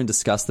sit there and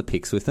discuss the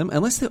picks with them,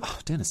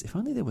 Dennis, if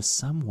only there was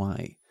some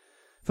way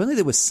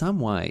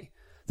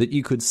that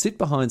you could sit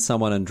behind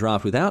someone and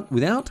draft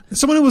without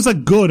someone who was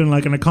like good and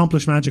like an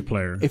accomplished Magic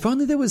player. If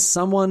there was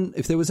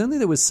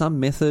some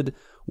method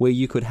where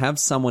you could have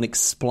someone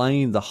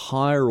explain the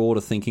higher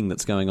order thinking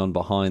that's going on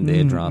behind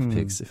their draft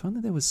picks. If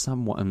only there was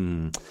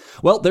someone.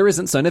 Well, there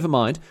isn't, so never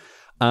mind.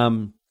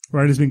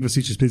 Writers being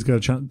facetious, please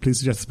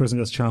suggest this person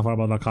goes to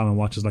channelfireball.com and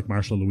watches like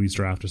Marshall Louise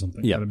draft or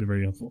something. Yeah. That'd be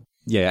very helpful.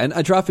 Yeah,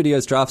 and draft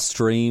videos, draft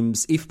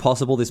streams, if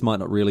possible, this might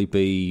not really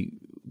be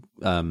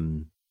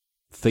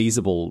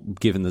feasible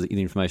given the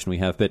information we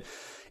have, but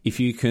if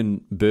you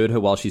can bird her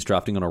while she's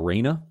drafting on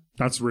Arena,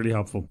 that's really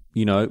helpful.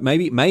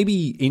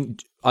 Maybe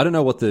I don't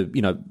know what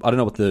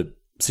the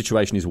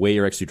situation is where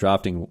you're actually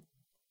drafting,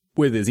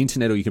 where there's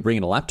internet or you can bring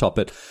in a laptop,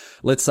 but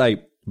let's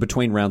say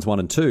between rounds 1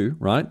 and 2,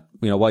 right?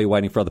 While you're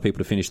waiting for other people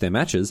to finish their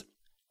matches,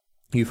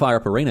 you fire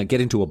up Arena,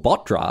 get into a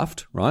bot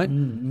draft, right?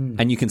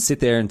 And you can sit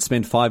there and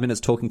spend 5 minutes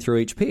talking through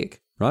each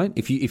pick, right?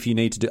 If you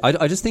need to do,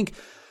 I just think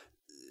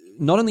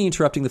not only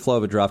interrupting the flow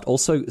of a draft,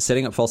 also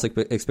setting up false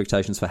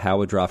expectations for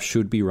how a draft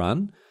should be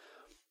run.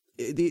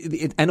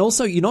 And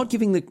also, you're not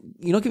giving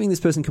this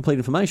person complete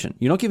information.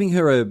 You're not giving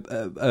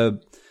her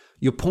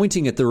you're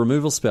pointing at the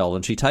removal spell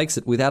and she takes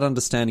it without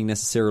understanding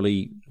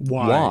necessarily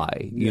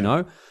why you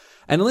know?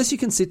 And unless you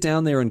can sit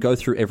down there and go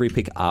through every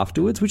pick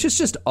afterwards, which is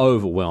just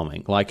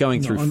overwhelming, like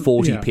going through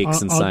 40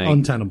 picks and saying...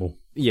 Untenable.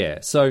 Yeah.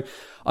 So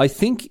I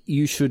think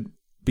you should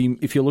be,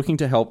 if you're looking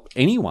to help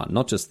anyone,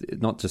 not just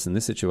in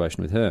this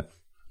situation with her,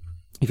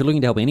 if you're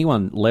looking to help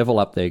anyone level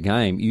up their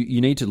game,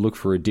 you need to look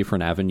for a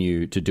different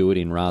avenue to do it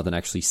in rather than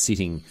actually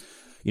sitting...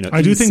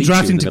 I do think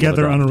drafting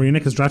together on Arena,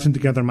 because drafting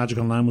together on Magic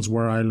Online was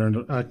where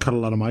I cut a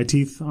lot of my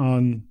teeth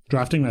on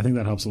drafting. I think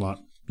that helps a lot.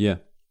 Yeah.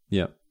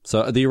 Yeah.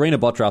 So the Arena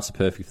bot drafts are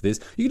perfect for this.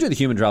 You can do the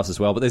human drafts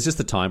as well, but there's just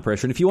the time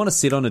pressure. And if you want to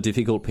sit on a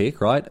difficult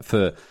pick, right,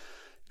 for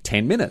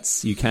 10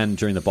 minutes, you can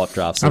during the bot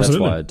draft. So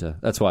absolutely.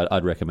 that's why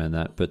I'd recommend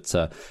that. But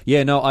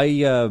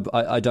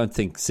I don't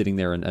think sitting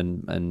there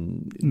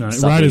and no,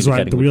 right is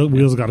right. The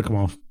wheels have got to come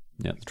off.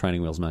 Yeah, the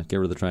training wheels, mate. Get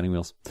rid of the training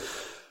wheels.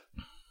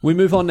 We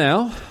move on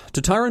now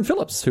to Tyrone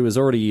Phillips, who has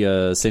already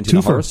sent in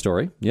a horror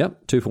story.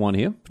 Yep, 2 for 1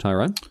 here,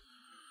 Tyrone.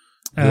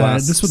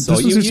 This one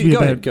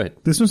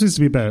seems to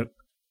be about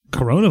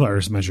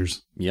coronavirus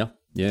measures. Yeah.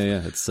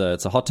 It's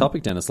a hot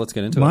topic, Dennis. Let's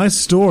get into it. My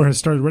store has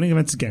started running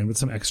events again with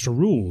some extra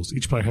rules.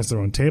 Each player has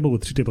their own table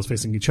with 2 tables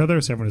facing each other,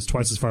 so everyone is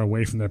twice as far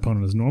away from their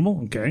opponent as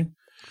normal. Okay.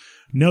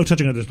 No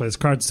touching other players'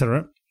 cards,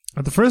 etc.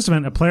 At the first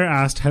event, a player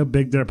asked how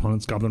big their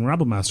opponent's Goblin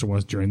Rabblemaster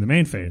was during the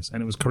main phase,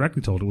 and it was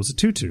correctly told it was a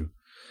 2/2.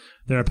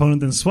 Their opponent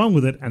then swung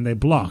with it, and they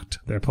blocked.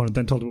 Their opponent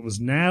then told them it was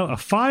now a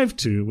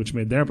 5/2, which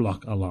made their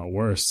block a lot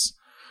worse.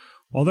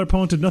 While their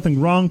opponent did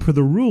nothing wrong per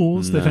the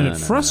rules, they found it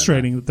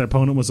frustrating that their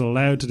opponent was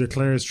allowed to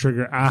declare his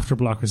trigger after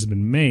blockers had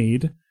been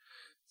made,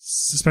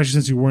 especially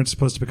since you weren't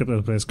supposed to pick up the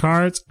other player's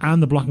cards,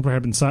 and the blocking player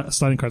had been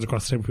sliding cards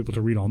across the table for people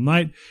to read all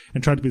night,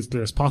 and tried to be as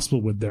clear as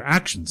possible with their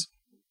actions.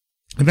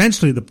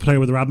 Eventually, the player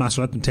with the Rabblemaster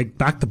let them take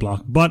back the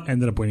block, but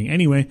ended up winning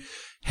anyway.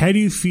 How do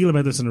you feel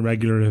about this in a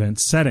regular event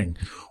setting?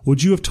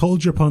 Would you have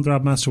told your opponent the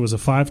Rabblemaster was a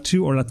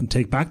 5/2 or let them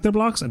take back their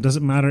blocks? And does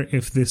it matter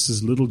if this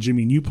is little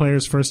Jimmy new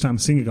player's first time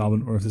seeing a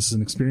Goblin or if this is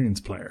an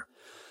experienced player?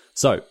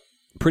 So,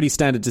 pretty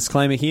standard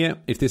disclaimer here.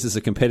 If this is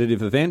a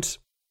competitive event,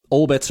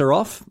 all bets are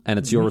off, and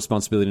it's your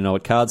responsibility to know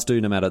what cards do,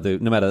 no matter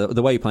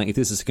the way you're playing. If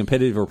this is a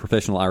competitive or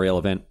professional REL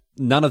event,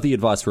 none of the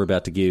advice we're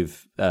about to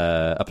give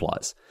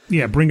applies.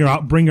 Yeah, bring your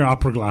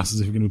opera glasses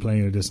if you're going to be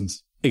playing at a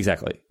distance.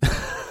 Exactly.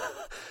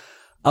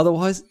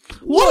 Otherwise,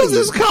 what is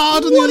this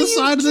card on the other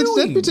side of this?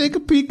 Let me take a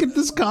peek at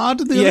this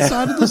card on the other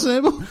side of the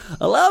table.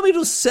 Allow me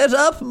to set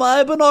up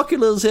my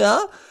binoculars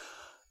here.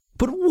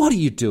 But what are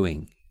you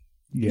doing?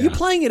 Yeah. You're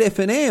playing at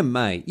FNM,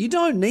 mate. You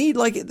don't need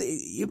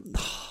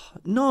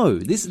no.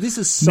 This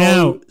is so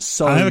now,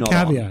 so. I have not a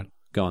caveat. On.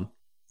 Go on.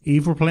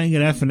 If we're playing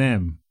at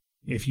FNM,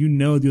 if you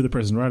know the other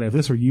person, right? If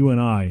this were you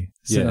and I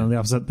sitting on the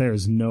opposite,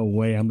 there's no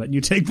way I'm letting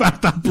you take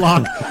back that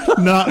block.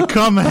 Not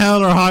come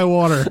hell or high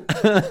water.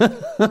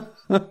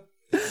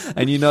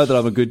 And you know that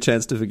I'm a good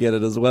chance to forget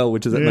it as well,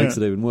 which is that makes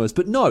it even worse.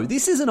 But no,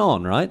 this isn't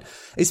on, right?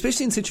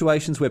 Especially in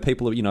situations where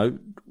people are,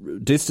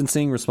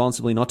 distancing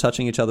responsibly, not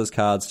touching each other's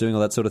cards, doing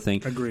all that sort of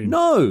thing. Agreed.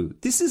 No,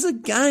 this is a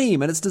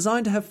game and it's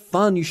designed to have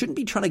fun. You shouldn't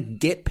be trying to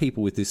get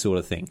people with this sort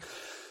of thing.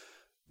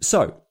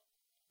 So,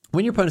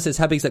 when your opponent says,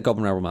 how big's that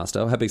Goblin Rabble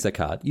Master, or how big's that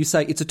card, you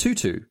say it's a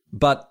 2/2,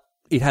 but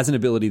it has an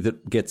ability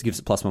that gives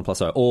it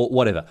 +1/+0, or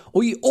whatever.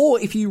 Or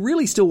if you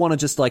really still want to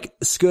just like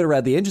skirt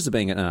around the edges of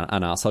being an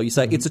arsehole, you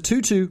say it's a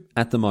 2/2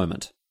 at the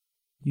moment.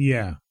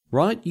 Yeah.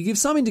 Right? You give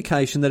some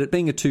indication that it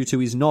being a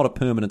 2/2 is not a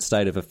permanent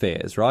state of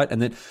affairs, right?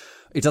 And then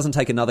it doesn't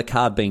take another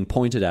card being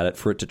pointed at it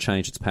for it to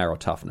change its power or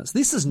toughness.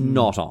 This is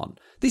not on.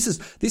 This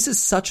is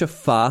such a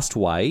fast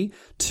way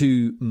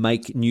to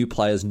make new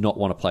players not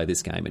want to play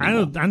this game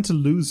anymore. And to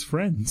lose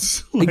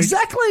friends.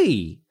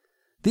 Exactly.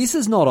 This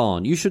is not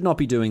on. You should not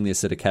be doing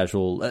this at a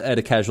casual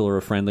or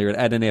a friendly or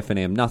at an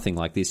F&M, nothing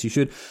like this.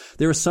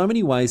 There are so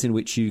many ways in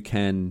which you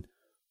can,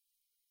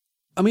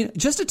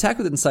 just attack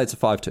with it and say it's a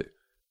 5/2.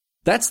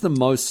 That's the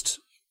most.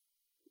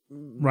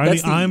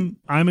 Riley,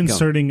 I'm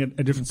inserting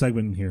a different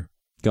segment in here.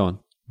 Go on.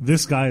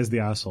 This guy is the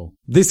asshole.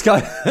 This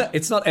guy,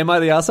 it's not am I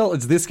the asshole?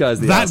 It's this guy's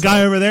the asshole. That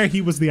guy over there,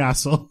 he was the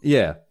asshole.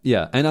 Yeah.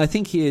 And I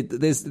think here,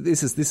 this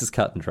is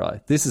cut and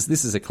dry. This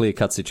is a clear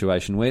cut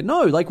situation where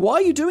why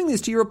are you doing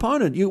this to your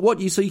opponent?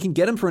 So you can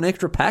get him for an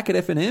extra pack at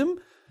F&M?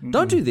 Mm-hmm.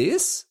 Don't do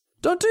this.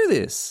 Don't do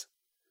this.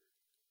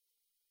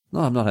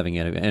 No, I'm not having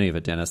any of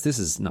it, Dennis. This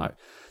is no.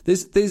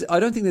 I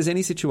don't think there's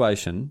any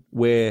situation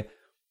where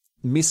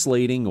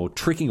misleading or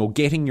tricking or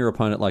getting your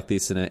opponent like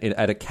this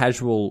at a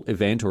casual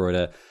event or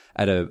at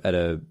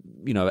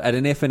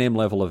an F&M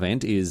level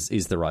event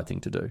is the right thing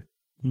to do.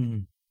 Mm-hmm.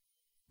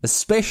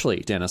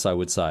 Especially, Dennis, I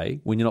would say,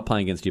 when you're not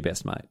playing against your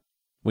best mate.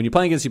 When you're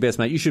playing against your best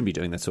mate, you shouldn't be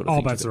doing that sort of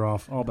thing. All bets are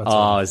off.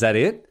 Oh, is that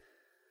it?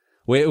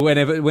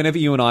 Whenever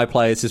you and I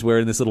play, it's just we're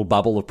in this little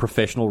bubble of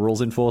professional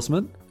rules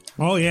enforcement.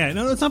 Oh yeah,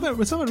 no, it's not about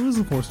rules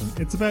enforcement.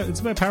 It's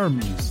about power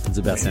moves. It's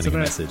about sending a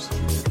message.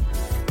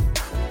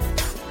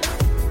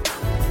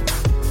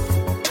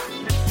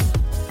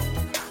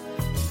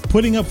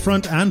 Putting up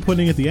front and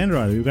putting at the end,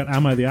 Riley. We've got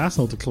Am I the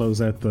Asshole to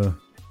close out the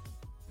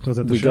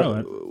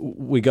show.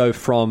 We go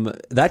from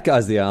that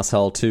guy's the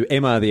asshole to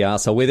Am I the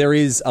Asshole, where there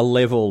is a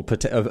level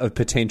of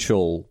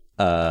potential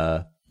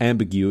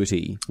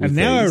ambiguity. And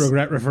now I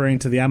regret referring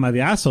to the Am I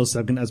the Asshole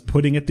segment as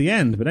putting at the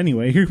end. But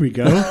anyway, here we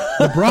go.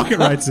 Brockett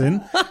writes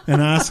in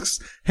and asks,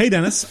 "Hey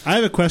Dennis, I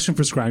have a question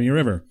for Scrimey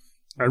River.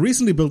 I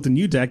recently built a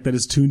new deck that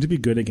is tuned to be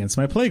good against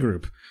my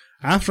playgroup.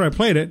 After I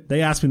played it,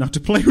 they asked me not to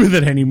play with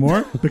it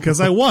anymore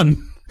because I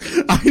won.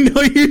 I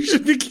know you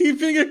should be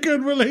keeping a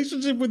good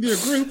relationship with your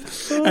group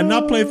and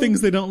not play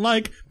things they don't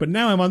like, but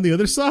now I'm on the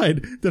other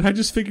side. Did I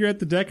just figure out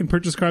the deck and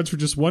purchase cards for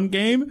just one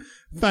game?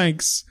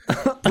 Thanks.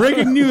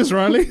 Breaking news,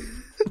 Riley."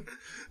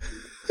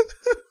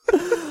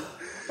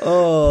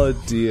 Oh,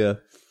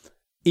 dear.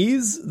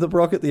 Is the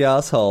Brockett the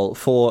asshole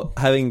for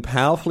having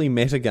powerfully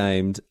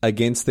metagamed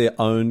against their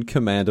own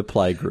Commander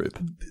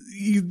playgroup?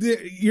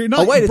 You're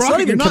not. Oh, wait, it's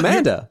not even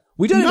Commander.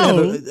 We don't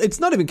even have it's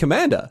not even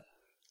Commander.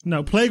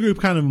 No, playgroup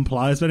kind of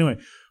implies, but anyway.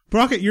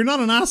 Brockett, you're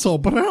not an asshole,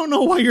 but I don't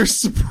know why you're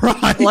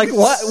surprised.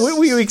 What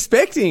were you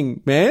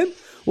expecting, man?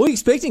 What were you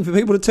expecting for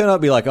people to turn up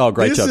and be like, oh,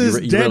 great job, you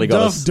really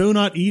got us. Do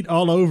not eat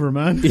all over,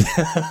 man.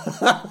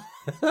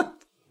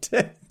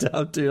 Dead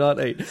Duff, do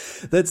not eat.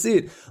 That's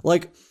it.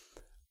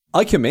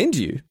 I commend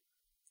you.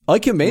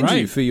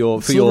 You for your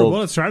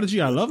bullet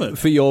strategy. I love it.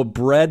 For your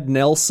Brad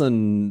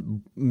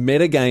Nelson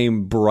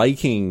metagame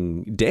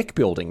breaking deck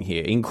building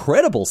here.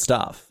 Incredible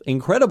stuff.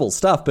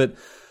 But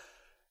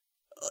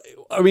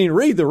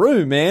read the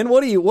room, man.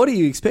 What are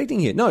you expecting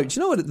here? No, do you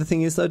know what the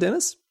thing is though,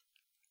 Dennis?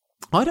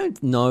 I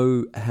don't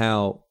know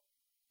how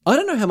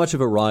much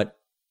of a right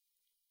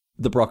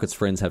the Brockett's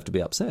friends have to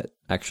be upset,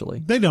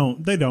 actually. They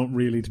don't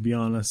really, to be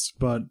honest,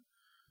 but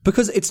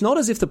because it's not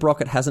as if the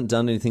Brockett hasn't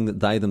done anything that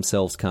they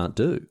themselves can't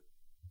do.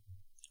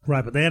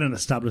 Right, but they had an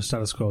established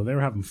status quo. They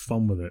were having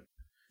fun with it.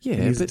 Yeah,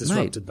 and he's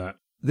disrupted that.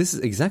 This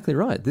is exactly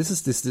right. This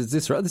is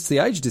the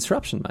age of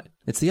disruption, mate.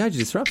 It's the age of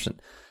disruption.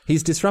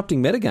 He's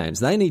disrupting metagames.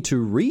 They need to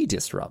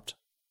re-disrupt.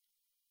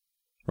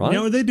 Right?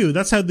 Yeah, they do.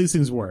 That's how these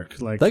things work.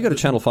 They go to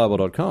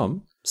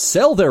channelfireball.com,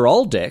 sell their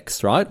old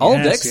decks, right?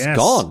 Old decks,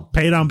 gone.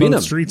 Paid on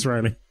both streets,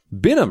 Riley.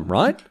 Bin them,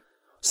 right?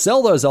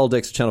 Sell those old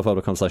decks to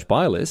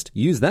channelfireball.com/buy list.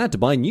 Use that to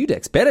buy new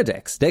decks, better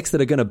decks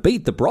that are going to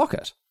beat the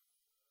Brockett.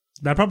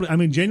 That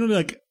probably,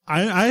 genuinely,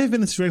 I have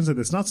been in situations like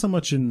this, not so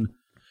much in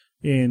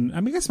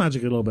I guess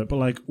Magic a little bit,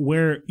 but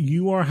where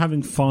you are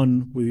having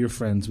fun with your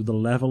friends with the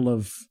level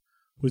of,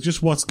 with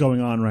just what's going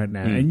on right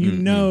now. And you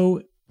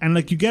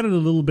get it a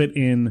little bit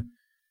in,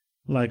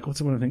 what's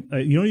the one thing?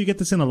 You get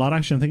this in a lot,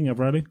 actually, I'm thinking of,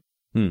 Riley?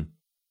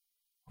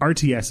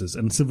 RTSs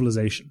and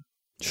Civilization.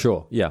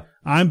 Sure, yeah.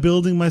 I'm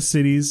building my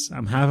cities.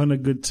 I'm having a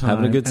good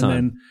time.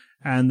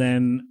 And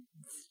then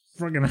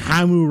fucking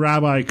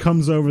Hammurabi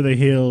comes over the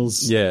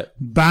hills,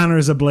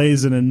 banners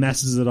ablazing, and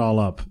messes it all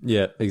up.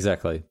 Yeah,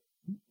 exactly.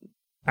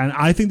 And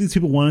I think these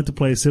people wanted to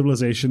play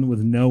Civilization with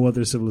no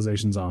other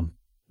civilizations on.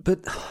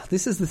 But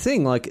this is the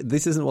thing, like,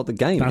 this isn't what the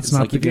game That's is.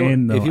 not like, the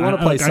game, though. If you want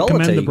to play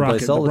Solitaire, you play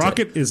Solitaire. The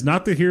Brocket is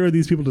not the hero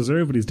these people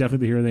deserve, but he's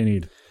definitely the hero they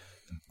need.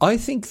 I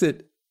think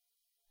that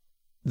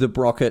the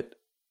Brocket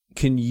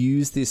can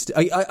use this...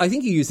 I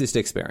think you use this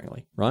deck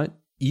sparingly, right?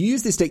 You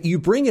use this deck, you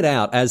bring it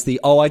out as the,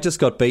 I just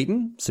got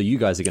beaten, so you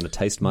guys are going to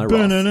taste my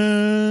wrath.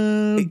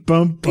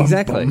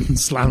 Exactly.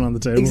 Slam on the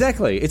table.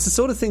 Exactly. It's the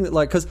sort of thing that,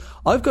 like, because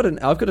I've got an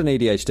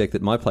EDH deck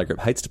that my playgroup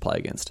hates to play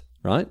against,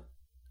 right?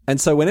 And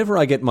so whenever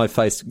I get my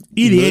face...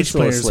 EDH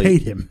players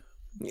hate him.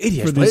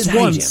 EDH for players this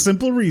one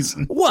simple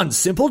reason. One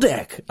simple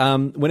deck.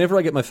 Whenever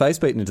I get my face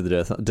beaten into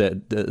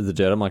the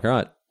dirt, I'm like, all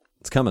right,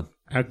 it's coming.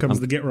 Out comes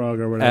the Gitrog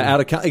or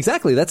whatever.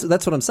 Exactly. That's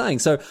what I'm saying.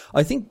 So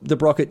I think the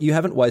Brocket, you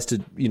haven't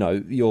wasted, you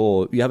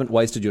haven't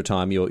wasted your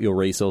time, your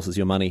resources,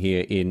 your money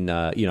here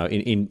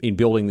in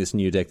building this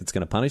new deck that's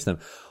going to punish them.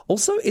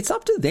 Also, it's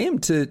up to them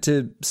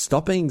to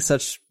stop being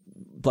such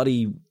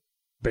bloody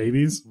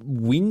babies,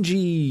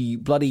 whingy,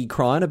 bloody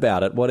crying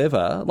about it,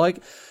 whatever.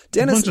 Like,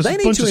 Dennis, they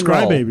need to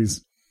enroll.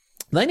 Babies.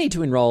 They need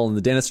to enroll in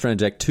the Dennis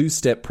Stranjak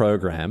 2-step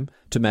program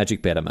to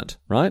Magic Betterment,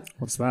 right?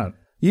 What's that?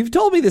 You've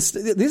told me this.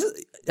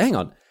 Hang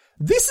on.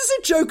 This is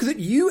a joke that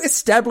you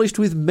established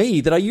with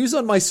me that I use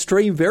on my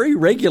stream very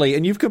regularly,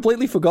 and you've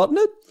completely forgotten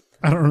it?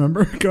 I don't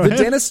remember. Go ahead.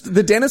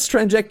 The Dennis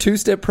Stranjak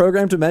 2-step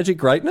program to Magic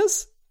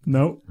Greatness?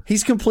 No.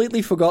 He's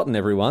completely forgotten,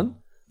 everyone.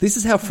 This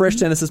is how fresh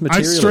Dennis's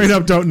material is. I straight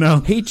up don't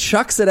know. He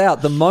chucks it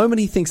out. The moment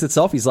he thinks it's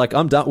off, he's like,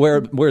 I'm done.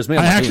 Where's me?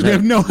 I actually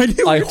have no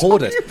idea what I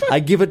hoard it. I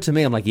give it to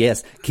me. I'm like,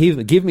 yes,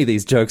 give me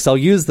these jokes. I'll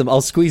use them.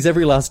 I'll squeeze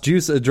every last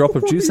drop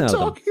of juice out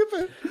of them.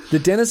 About? The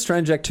Dennis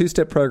Stranjak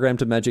 2-step program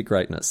to Magic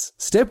Greatness.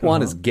 Step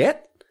 1 is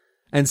get,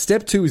 and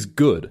step 2 is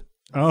good.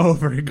 Oh,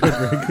 very good,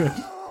 very good.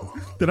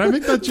 Did I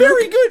make that joke?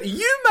 Very good.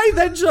 You made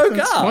that joke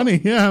That's up. Funny.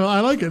 Yeah,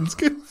 I like it. It's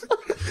good.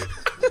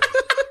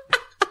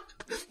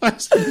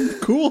 That's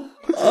cool.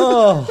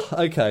 Oh,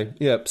 okay.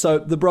 Yeah. So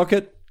the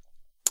Brocket,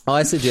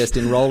 I suggest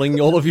enrolling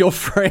all of your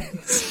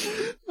friends.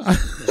 I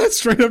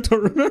straight up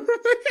don't remember.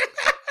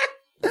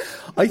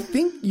 I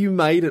think you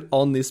made it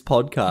on this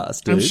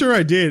podcast, dude. I'm sure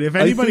I did. If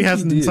anybody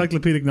has an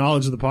encyclopedic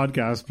knowledge of the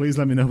podcast, please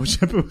let me know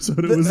which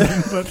episode it was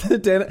in. But the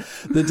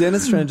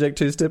Dennis Stranjak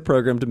 2-step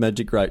program to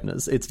Magic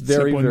Greatness. It's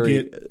very,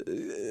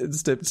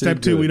 step 2.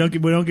 Step 2. We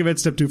don't give it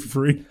step 2 for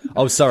free.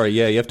 Oh, sorry.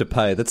 Yeah, you have to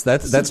pay. That's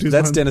Dennis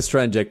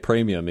Stranjak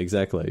Premium.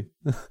 Exactly.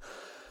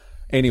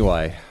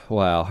 Anyway,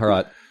 wow. All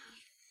right.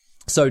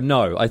 So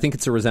no, I think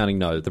it's a resounding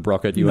no. The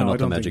Brocket, you are not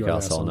the Magic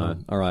asshole. No.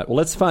 All right. Well,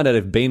 let's find out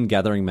if Ben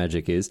Gathering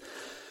Magic is.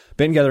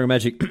 Ben Gathering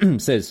Magic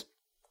says,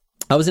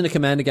 I was in a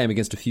Commander game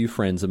against a few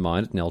friends of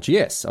mine at an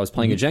LGS. I was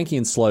playing a janky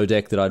and slow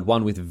deck that I'd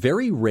won with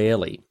very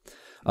rarely.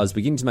 I was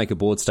beginning to make a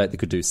board state that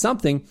could do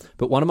something,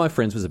 but one of my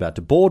friends was about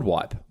to board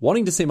wipe.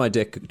 Wanting to see my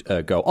deck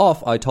go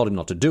off, I told him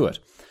not to do it.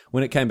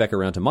 When it came back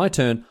around to my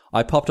turn,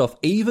 I popped off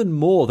even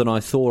more than I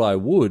thought I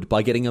would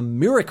by getting a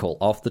miracle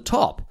off the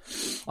top.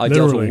 I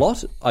dealt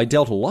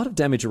a lot of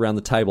damage around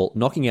the table,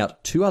 knocking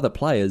out 2 other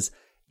players,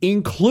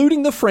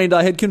 including the friend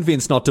I had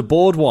convinced not to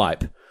board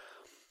wipe.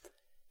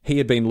 He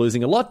had been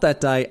losing a lot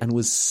that day and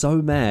was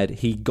so mad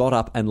he got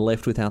up and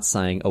left without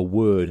saying a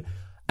word.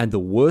 And the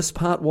worst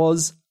part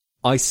was,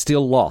 I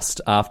still lost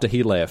after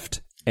he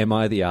left. Am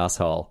I the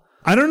asshole?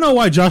 I don't know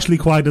why Josh Lee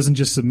Kwai doesn't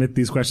just submit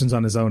these questions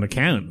on his own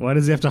account. Why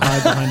does he have to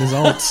hide behind his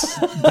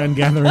alts Ben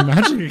Gathering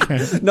Magic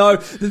account? No,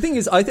 the thing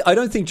is, I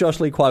don't think Josh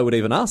Lee Kwai would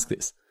even ask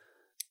this.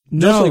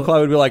 Josh Lee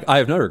Kwai would be like, I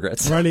have no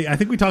regrets. Riley, I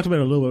think we talked about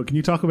it a little bit. Can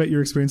you talk about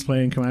your experience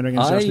playing Commander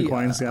against Josh Lee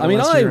Kwai in Seattle? I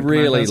mean, I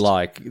really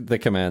like the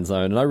Command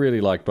Zone, and I really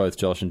like both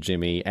Josh and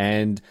Jimmy.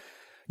 And,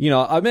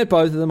 I've met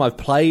both of them. I've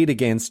played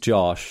against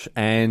Josh,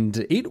 and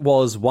it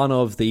was one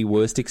of the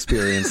worst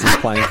experiences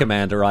playing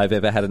Commander I've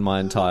ever had in my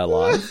entire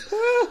life.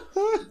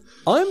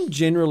 I'm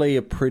generally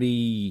a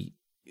pretty...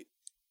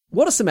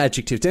 What are some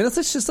adjectives, Dennis?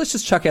 Let's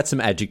just chuck out some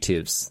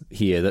adjectives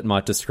here that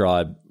might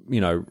describe,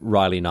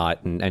 Riley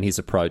Knight and his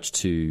approach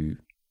to...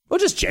 Well,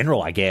 just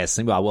general, I guess.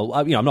 Well,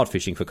 I'm not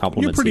fishing for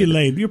compliments.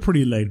 You're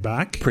pretty laid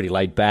back. Pretty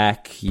laid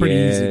back. Pretty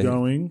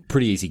easygoing.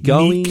 Pretty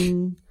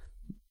easygoing.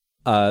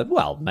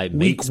 Well, maybe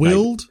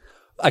weak-willed.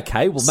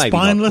 Okay, well, maybe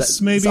spineless.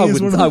 Not. Maybe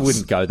I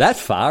wouldn't go that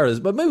far,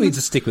 but maybe we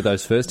just stick with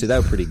those first 2. They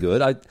were pretty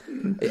good.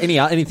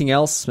 Anything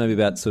else? Maybe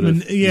about sort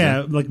of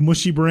like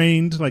mushy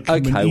brained. Like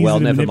okay,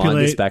 well, never mind.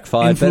 This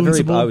backfired.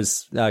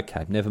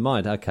 Okay, never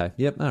mind. Okay,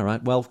 yep. All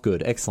right. Well,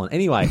 good, excellent.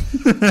 Anyway,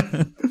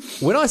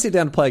 when I sit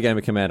down to play a game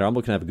of Commander, I'm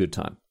looking to have a good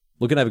time.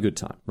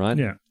 Right?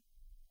 Yeah.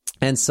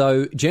 And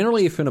so,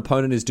 generally, if an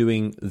opponent is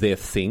doing their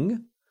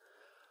thing,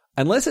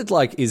 unless it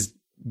is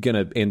going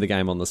to end the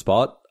game on the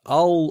spot,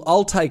 I'll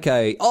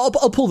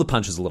pull the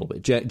punches a little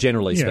bit,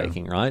 generally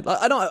speaking, right?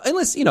 I don't,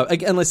 unless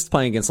it's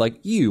playing against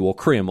you or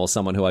Krim or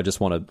someone who I just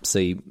want to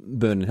see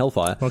burn in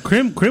hellfire. Well,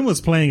 Krim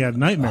was playing a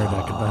Nightmare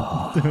deck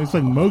at that. He was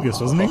playing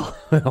Mogus, wasn't he?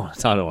 I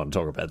don't want to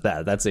talk about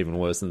that. That's even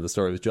worse than the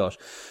story with Josh.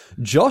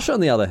 Josh, on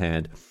the other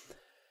hand,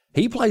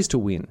 He plays to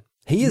win.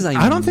 He is a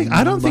I don't think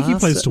he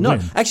plays to win.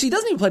 No, actually, he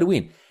doesn't even play to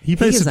win. He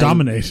plays to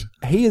dominate.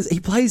 He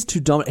plays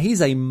to dominate.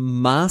 He's a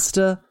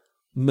master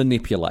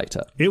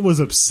manipulator. It was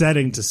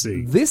upsetting to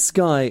see. This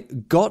guy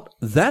got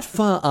that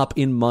far up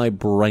in my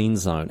brain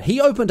zone.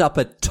 He opened up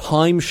a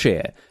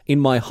timeshare in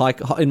my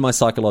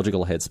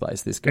psychological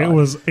headspace. This guy.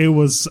 It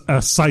was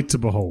a sight to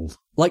behold.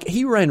 Like,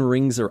 he ran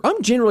rings.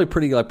 I'm generally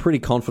pretty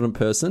confident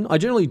person. I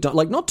generally don't,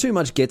 like, not too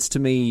much gets to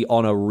me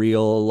on a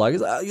real, like,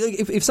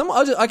 if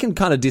someone, I can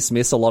kind of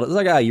dismiss a lot of, it's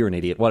like, you're an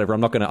idiot, whatever.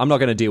 I'm not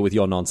gonna deal with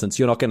your nonsense.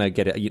 You're not gonna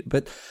get it.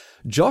 But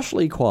Josh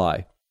Lee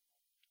Kwai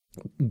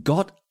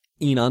got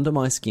in under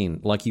my skin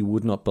like you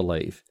would not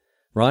believe,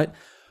 right?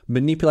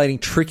 Manipulating,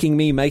 tricking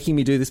me, making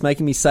me do this,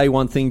 making me say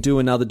one thing, do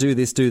another, do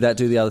this, do that,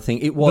 do the other thing.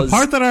 It was the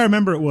part that I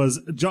remember. It was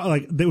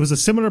like there was a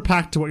similar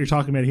pact to what you're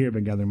talking about here,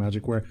 Ben Gathering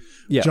Magic, where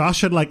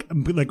Josh had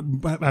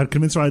had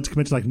convinced Riley to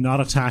commit to like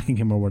not attacking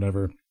him or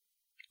whatever,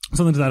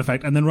 something to that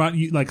effect, and then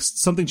like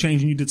something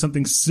changed and you did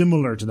something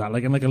similar to that,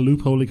 like in like a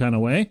loopholey kind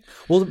of way.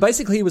 Well,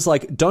 basically, he was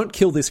like, "Don't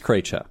kill this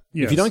creature.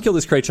 Yes. If you don't kill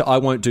this creature, I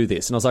won't do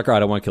this." And I was like, "All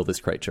right, I won't kill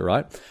this creature,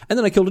 right?" And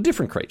then I killed a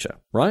different creature,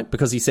 right?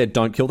 Because he said,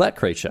 "Don't kill that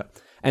creature."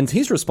 And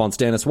his response,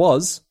 Dennis,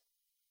 was,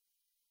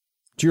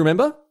 do you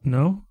remember?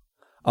 No.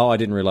 Oh, I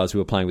didn't realize we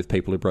were playing with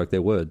people who broke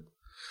their word.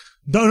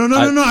 No. I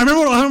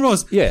remember what it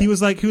was. Yeah. He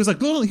was like, no,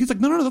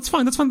 that's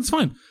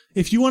fine.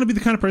 If you want to be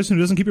the kind of person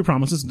who doesn't keep your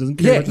promises and doesn't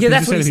care about the things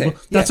that's you what say he to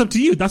people, said. that's up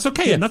to you. That's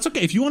okay. And that's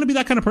okay. If you want to be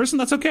that kind of person,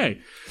 that's okay.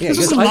 Yeah, this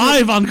was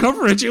live on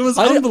coverage. It was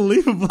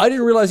unbelievable. I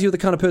didn't realize you were the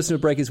kind of person who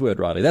would break his word,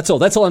 Riley. That's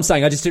all I'm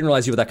saying. I just didn't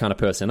realize you were that kind of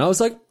person. I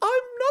was like, I'm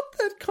not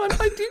that kind.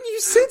 I didn't. You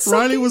said something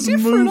Riley was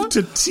different. moved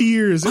to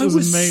tears. It was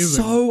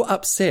amazing. So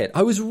upset.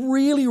 I was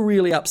really,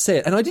 really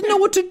upset, and I didn't know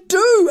what to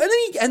do.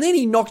 And then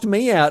he knocked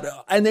me out,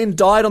 and then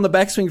died on the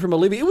backswing from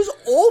Olivia. It was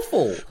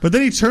awful. But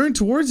then he turned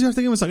towards you. I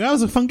think it was like, that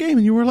was a fun game,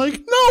 and you were like,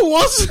 no, it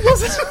wasn't. What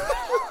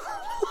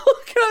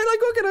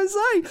can I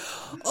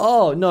say?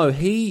 Oh no,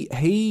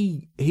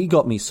 he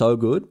got me so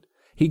good.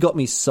 He got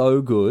me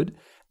so good,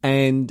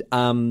 and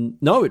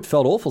no, it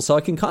felt awful. So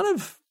I can kind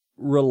of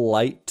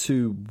relate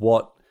to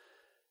what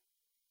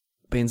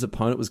Ben's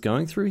opponent was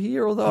going through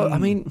here. Although, I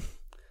mean,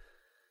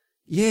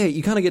 yeah,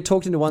 you kind of get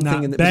talked into one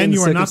thing, and Ben,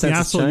 you are not the change.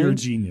 asshole. You're a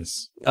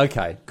genius.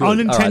 Okay, good.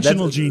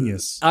 Unintentional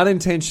genius.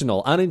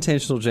 Unintentional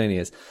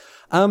genius.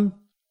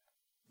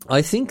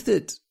 I think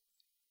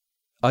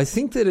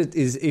that it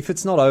is. If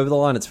it's not over the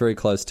line, it's very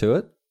close to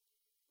it.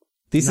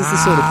 This is the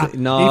sort of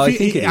thing. No, I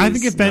think it is. I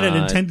think if Ben had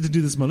intended to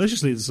do this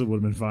maliciously, this would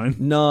have been fine.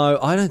 No,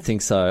 I don't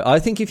think so. I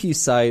think if you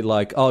say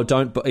like, "Oh,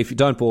 if you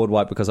don't board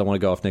wipe because I want to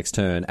go off next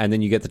turn," and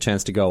then you get the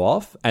chance to go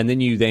off, and then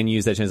you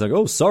use that chance like,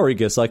 "Oh, sorry,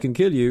 guess I can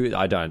kill you."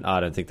 I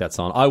don't think that's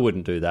on. I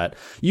wouldn't do that.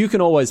 You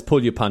can always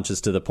pull your punches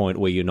to the point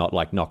where you're not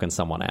like knocking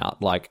someone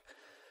out. Like,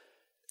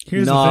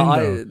 here's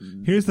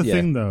the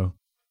thing, though.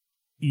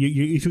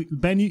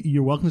 Ben,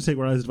 you're welcome to take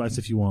Riley's advice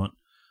if you want,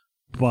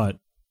 but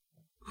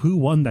who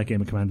won that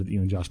game of Commander that you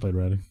and Josh played,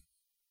 Riley?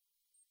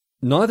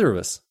 Neither of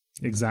us.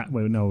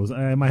 Exactly. No, it was,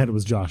 in my head it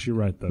was Josh. You're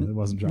right, though. It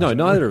wasn't Josh. No,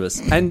 neither of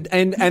us. And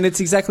it's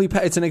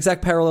an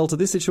exact parallel to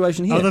this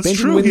situation here. Oh, that's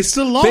true. He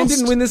still lost. Ben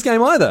didn't win this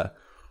game either.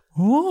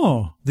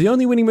 Oh. The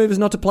only winning move is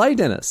not to play,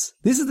 Dennis.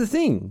 This is the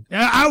thing.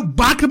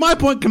 Back to my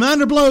point.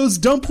 Commander blows.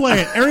 Don't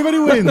play it. Everybody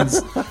wins.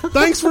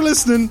 Thanks for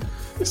listening.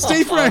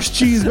 Stay fresh,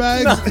 cheese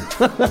bags.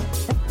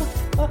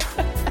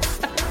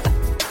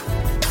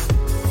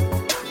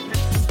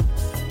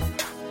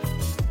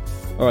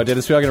 All right,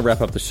 Dennis, we are going to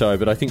wrap up the show,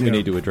 but I think we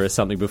need to address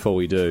something before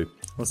we do.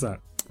 What's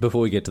that?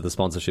 Before we get to the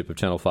sponsorship of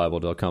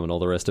channelfireball.com and all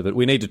the rest of it,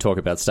 we need to talk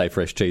about Stay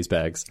Fresh cheese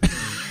bags.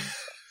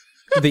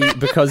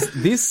 Because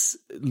this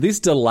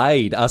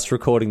delayed us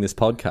recording this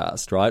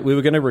podcast, right? We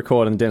were going to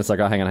record, and Dennis was like,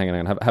 "Oh, hang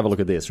on, have a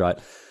look at this," right?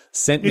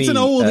 It's an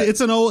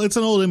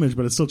old image,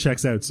 but it still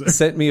checks out. So.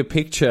 Sent me a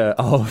picture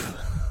of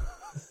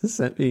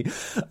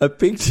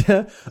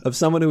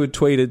someone who had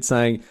tweeted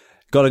saying,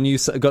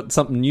 got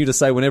something new to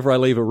say whenever I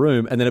leave a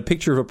room, and then a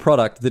picture of a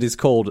product that is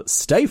called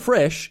Stay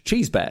Fresh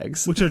cheese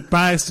bags, which are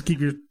bags to keep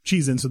your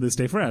cheese in so they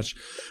stay fresh.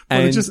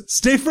 But it's just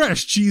Stay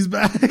Fresh cheese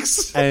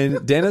bags.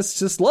 And Dennis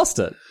just lost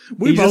it.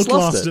 We both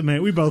lost it,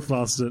 mate. We both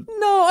lost it.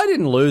 No, I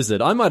didn't lose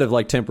it. I might have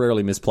like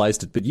temporarily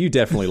misplaced it, but you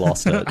definitely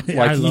lost it.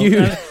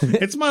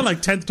 It's my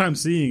like 10th time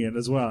seeing it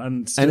as well,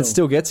 and it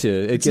still gets you.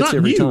 It gets you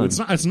every time.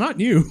 It's not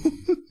new.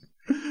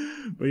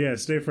 But yeah,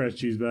 Stay Fresh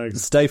cheese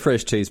bags. Stay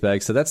Fresh cheese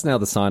bags. So that's now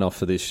the sign off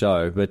for this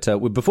show. But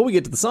before we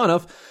get to the sign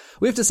off,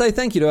 we have to say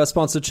thank you to our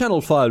sponsor, Channel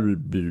 5.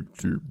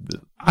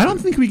 I don't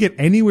think we get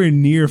anywhere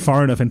near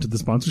far enough into the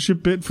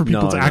sponsorship bit for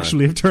people to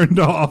actually have turned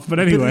off. But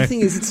anyway, but the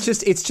thing is,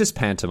 it's just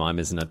pantomime,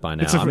 isn't it? By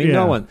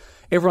now,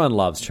 everyone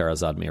loves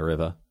Charizard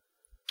Mirror.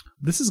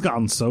 This has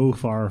gotten so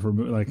far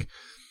from like.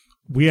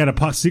 We had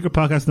a secret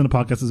podcast within a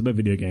podcast that's about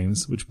video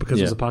games, which because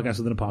it was a podcast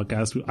within a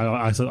podcast,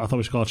 I thought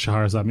we should call it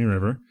Charizard Mirror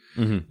River,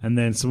 and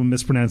then someone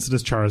mispronounced it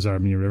as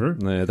Charizard Mirror River.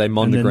 Yeah, they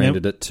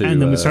monogrammed it to.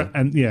 And then we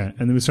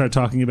started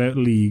talking about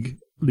League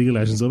of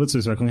Legends a little bit, so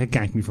we started calling it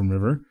Gank Me from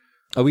River.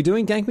 Are we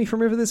doing Gank Me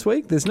from River this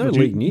week? There's no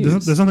league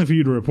news. There's nothing for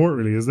you to report,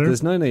 really, is there?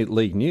 There's no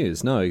league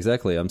news. No,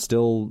 exactly. I'm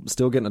still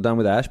getting it done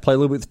with Ash. Play a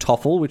little bit with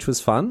Toffle, which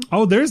was fun.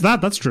 Oh, there's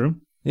that. That's true.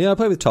 Yeah, I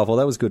played with Toffle.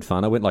 That was good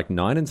fun. I went like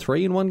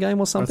 9-3 in one game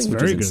or something, That's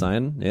which very was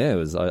insane. Yeah, it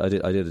was. I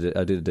did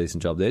a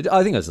decent job there.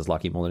 I think I was just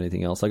lucky more than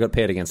anything else. I got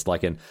paired against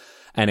like an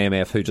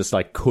MF who just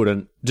like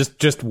couldn't,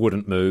 just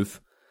wouldn't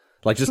move.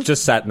 Like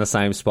just sat in the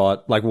same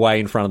spot, like way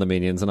in front of the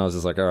minions, and I was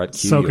just like, all right,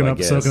 soaking up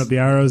the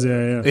arrows,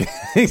 yeah.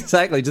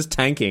 Exactly, just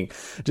tanking,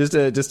 just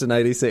an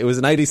ADC. It was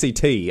an ADC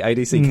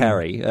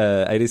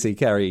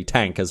carry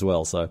tank as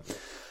well. So,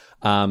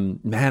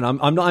 man,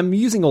 I'm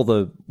using all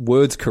the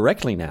words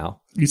correctly now.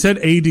 You said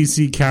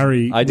ADC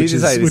carry, I did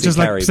just ADC which is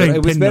carry, like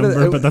saying pin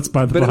number, but that's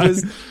by the by.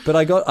 But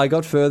I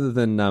got further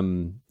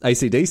than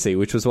ACDC,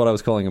 which was what I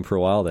was calling him for a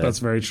while there. That's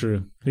very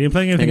true. Are you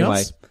playing anything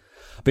else?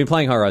 I've been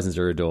playing Horizon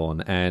Zero Dawn,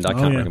 and I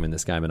can't recommend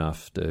this game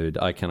enough, dude.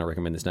 I cannot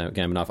recommend this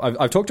game enough.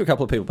 I've talked to a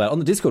couple of people about it. On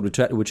the Discord,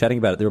 we're chatting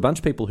about it. There were a bunch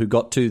of people who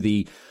got through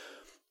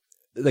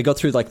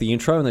like the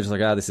intro, and they're just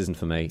like, this isn't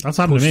for me. That's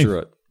happened to me. Through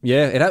it.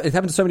 Yeah, it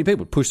happened to so many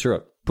people. Push through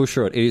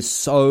it. It is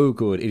so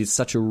good. It is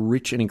such a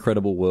rich and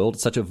incredible world.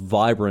 It's such a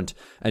vibrant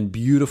and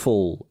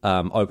beautiful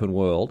open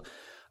world,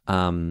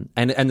 and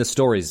the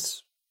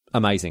story's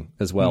amazing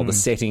as well. The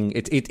setting,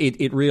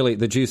 it really,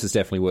 the juice is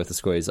definitely worth the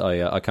squeeze.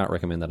 I can't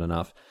recommend that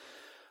enough.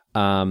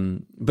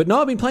 But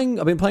no, I've been playing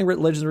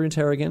Legends of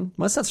Runeterra again.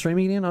 Might start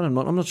streaming again. I'm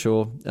not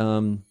sure.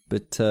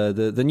 But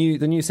the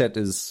new set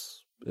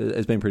has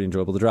been pretty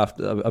enjoyable. The draft,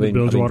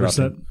 Bilgewater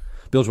set.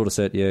 Bilgewater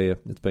set, yeah.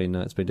 It's been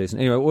decent.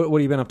 Anyway, what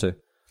have you been up to?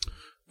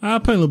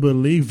 Playing a little bit of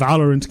League.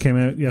 Valorant came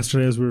out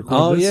yesterday as we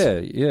recorded this.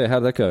 Oh yeah.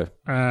 How'd that go?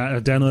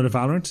 I downloaded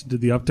Valorant, did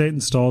the update,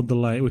 installed the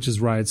light, which is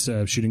Riot's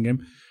shooting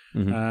game.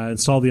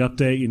 Installed the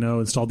update,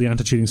 installed the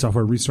anti-cheating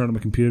software, restarted my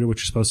computer,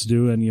 which you're supposed to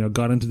do, and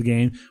got into the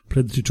game,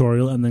 played the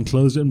tutorial, and then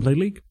closed it and played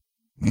League.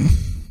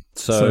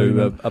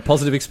 So a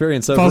positive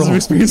experience overall. Positive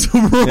experience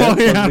overall. I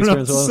don't know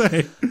what to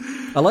say.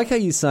 I like how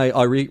you say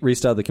I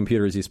restarted the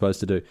computer as you're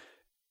supposed to do.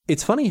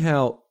 It's funny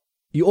how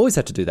you always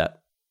had to do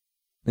that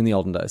in the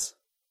olden days.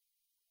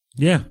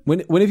 Yeah.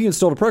 Whenever you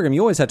installed a program,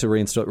 you always had to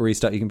restart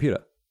your computer.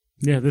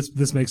 Yeah,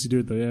 this makes you do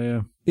it though.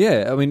 Yeah.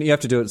 Yeah, I mean you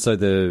have to do it so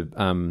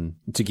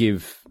to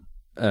give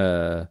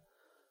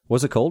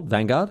what's it called?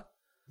 Vanguard?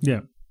 Yeah.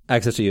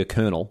 Access to your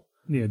kernel.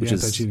 Yeah, the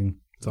anti-cheating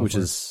software. Which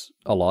is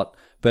a lot.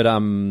 But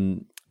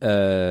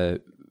back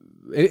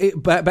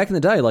in the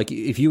day, like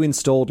if you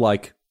installed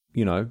like,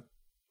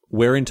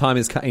 Where in Time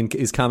is Carmen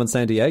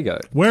Sandiego.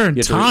 Where in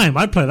Time?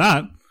 I'd play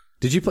that.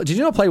 Did you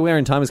not play Where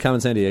in Time is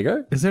Carmen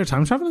Sandiego? Is there a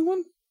time traveling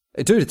one?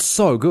 Dude, it's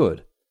so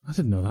good. I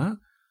didn't know that.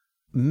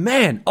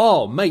 Man,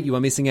 mate, you are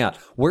missing out.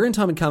 Where in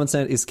Time is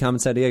Carmen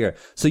Sandiego.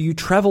 So you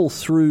travel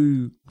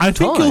through I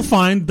think you'll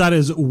find that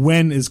is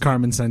When is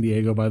Carmen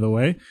Sandiego, by the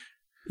way.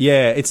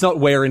 Yeah, it's not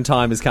Where in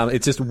Time is Carmen,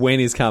 it's just When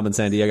is Carmen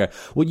Sandiego.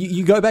 Well,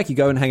 you go back, you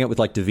go and hang out with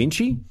like Da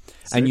Vinci,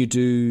 and you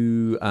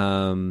do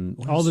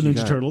all the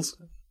Ninja Turtles.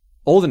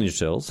 All the Ninja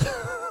Turtles.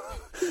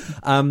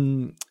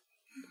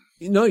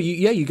 No,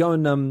 you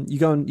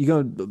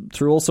go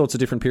through all sorts of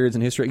different periods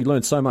in history. You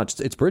learn so much.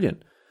 It's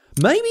brilliant.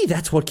 Maybe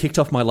that's what kicked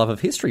off my love of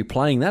history,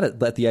 playing that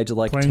at the age of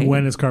like 10.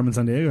 When is Carmen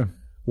Sandiego?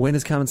 When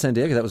is Carmen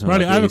Sandiego? That was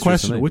right. I have a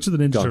question. Which of the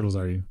Ninja Turtles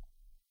are you?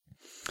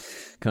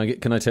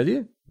 Can I tell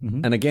you?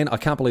 Mm-hmm. And again, I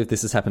can't believe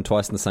this has happened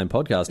twice in the same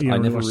podcast. I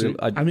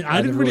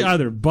didn't really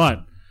either, but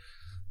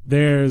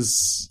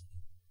there's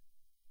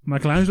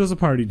Michelangelo's a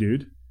party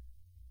dude.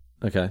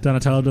 Okay.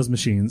 Donatello does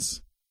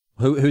machines.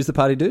 Who's the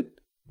party dude?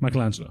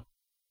 Michelangelo.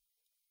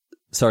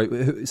 Sorry,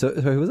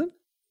 who was it?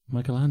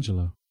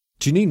 Michelangelo.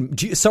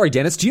 Sorry,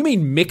 Dennis, do you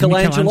mean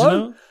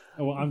Michelangelo?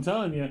 Oh, well, I'm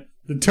telling you.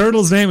 The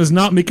turtle's name is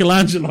not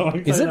Michelangelo.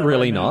 Is it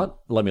really not?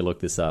 Let me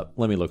look this up.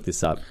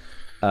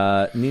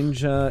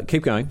 Ninja.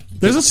 Keep going.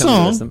 There's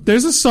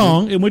a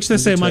song in which they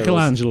say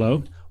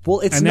Michelangelo. Well,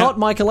 it's not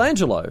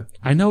Michelangelo.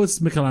 I know it's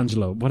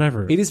Michelangelo.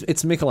 Whatever. It is.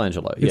 It's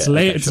Michelangelo. It's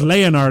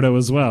Leonardo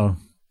as well.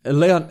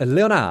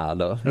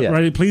 Leonardo. Yeah.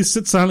 Right. Please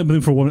sit silently with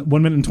me for 1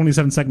 minute and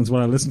 27 seconds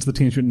while I listen to the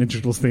Teenage Mutant Ninja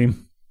Turtles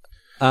theme.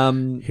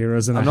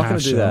 Heroes in a I'm not going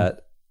to do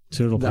that.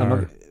 Turtle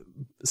power.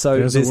 So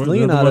there's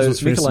Leonardo,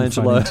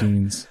 Michelangelo,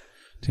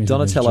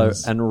 Donatello,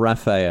 and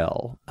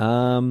Raphael.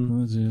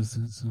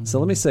 So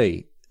let me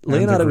see.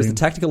 Leonardo is the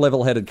tactical,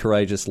 level-headed,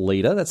 courageous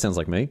leader. That sounds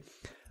like me.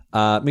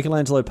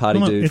 Michelangelo, party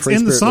dude. Free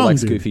spirit,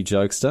 relaxed, goofy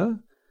jokester.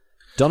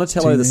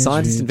 Donatello, the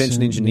scientist,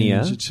 invention, engineer.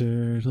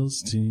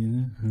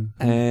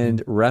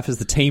 And Raph is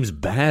the team's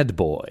bad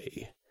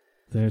boy.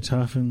 They're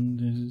tough and...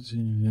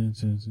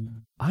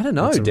 I don't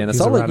know, Dennis.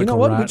 I'll let you know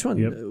what. Which one?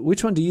 Yep.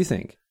 Which one do you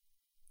think?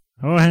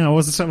 Oh, hang on.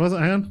 Was it?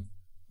 Hang on.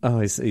 Oh,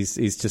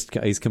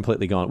 he's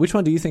completely gone. Which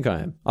one do you think I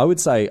am? I'd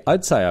say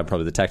I'm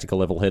probably the tactical,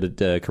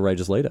 level-headed,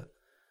 courageous leader.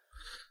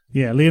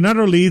 Yeah,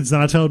 Leonardo leads,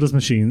 Donatello does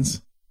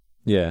machines.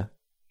 Yeah.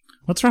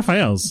 What's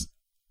Raphael's?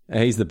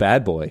 He's the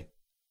bad boy.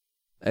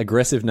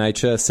 Aggressive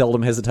nature,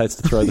 seldom hesitates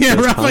to throw the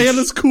first Raphael punch.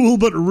 is cool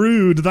but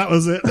rude. That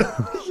was it.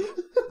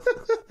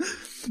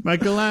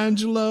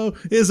 Michelangelo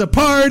is a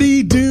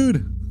party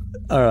dude.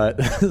 All right.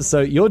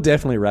 So you're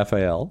definitely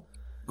Raphael.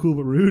 Cool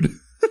but rude.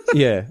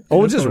 Yeah.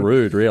 Or just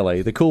rude,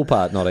 really. The cool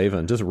part, not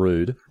even. Just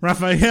rude.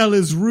 Raphael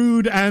is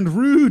rude and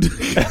rude.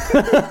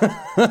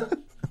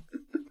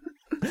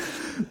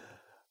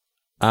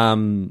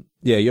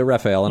 Yeah, you're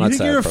Raphael, and You I'd think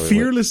say you're a probably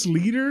fearless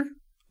leader?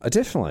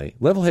 definitely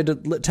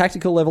level-headed,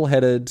 tactical,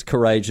 level-headed,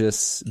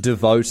 courageous,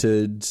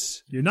 devoted.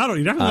 You're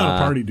definitely not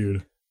a party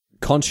dude.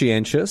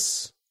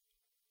 Conscientious.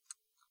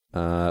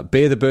 Bear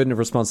the burden of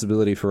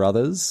responsibility for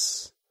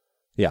others.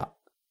 Yeah,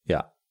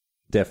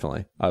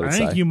 definitely. I would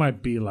say. I think you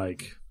might be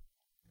like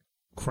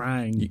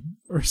crying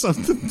or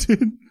something,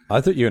 dude.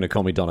 I thought you were going to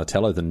call me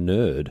Donatello the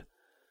nerd.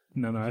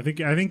 No, I think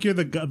you're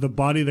the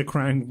body that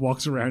Krang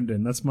walks around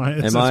in. That's my.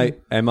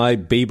 Am I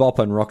Bebop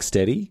and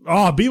Rocksteady?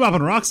 Oh, Bebop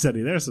and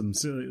Rocksteady. There's some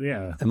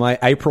yeah. Am I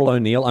April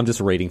O'Neil? I'm just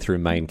reading through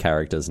main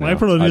characters now. Well,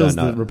 April O'Neil's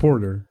the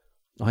reporter.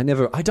 I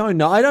don't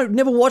know. I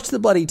never watched the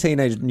bloody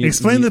Teenage Mutant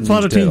Explain the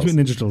plot of Turtles. Teenage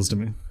Mutant Ninja Turtles to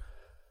me.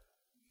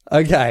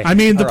 Okay. I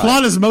mean, the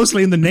plot is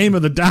mostly in the name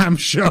of the damn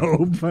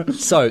show. But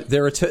So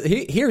there are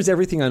here's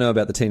everything I know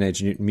about the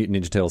Teenage Mutant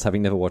Ninja Turtles,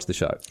 having never watched the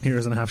show.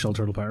 Here's a half-shell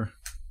turtle power.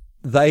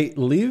 They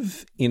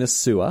live in a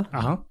sewer,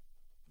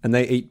 And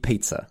they eat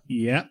pizza,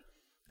 yeah.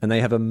 and they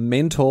have a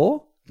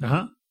mentor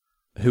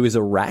who is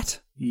a rat.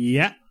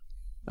 Yeah.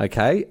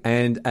 Okay,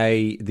 and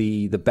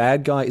the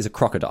bad guy is a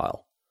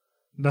crocodile.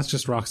 That's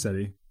just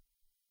Rocksteady.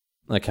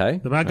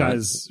 Okay, The bad guy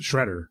is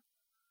Shredder.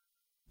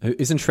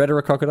 Isn't Shredder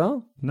a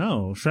crocodile?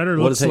 No,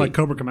 Shredder looks like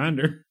Cobra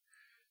Commander.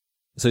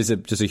 So he's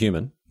just a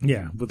human.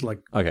 Yeah, with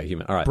like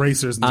human. All right,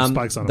 bracers and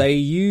spikes on him. They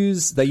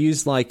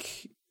use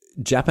like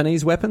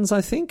Japanese weapons,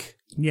 I think.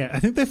 Yeah, I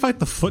think they fight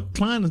the Foot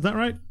Clan. Is that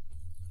right?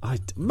 Why are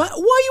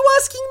you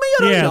asking me? I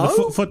don't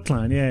know. The Foot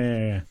Clan.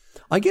 Yeah.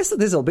 I guess that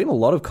there's been a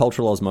lot of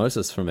cultural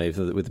osmosis for me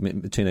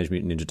with Teenage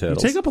Mutant Ninja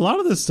Turtles. You take up a lot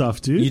of this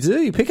stuff, dude. You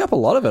do. You pick up a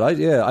lot of it.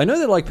 I know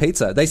they like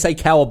pizza. They say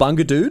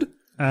cowabunga, dude.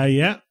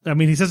 Yeah. I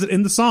mean, he says it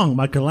in the song.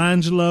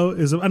 Michelangelo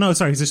is he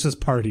just says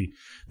party.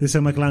 They say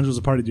Michelangelo's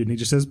a party dude, and he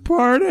just says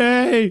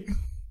party.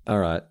 All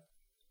right.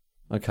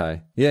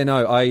 Okay. Yeah,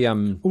 no,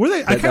 Were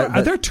they?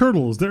 Are there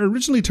turtles? They're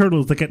originally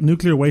turtles that get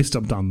nuclear waste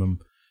dumped on them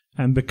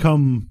and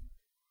become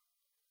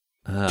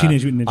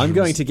Teenage Mutant Ninja Turtles. I'm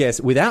going to guess,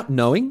 without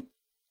knowing,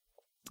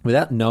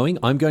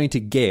 I'm going to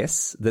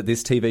guess that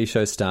this TV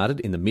show started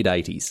in the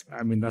mid-80s.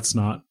 I mean, that's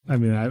not... I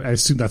mean, I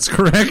assume that's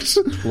correct.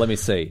 Let me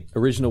see.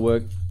 Original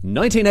work,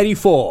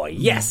 1984.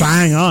 Yes!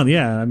 Bang on,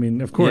 yeah. I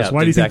mean, of course. Yeah,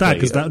 Why do you think that?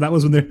 Because that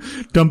was when they're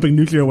dumping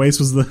nuclear waste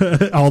was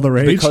all the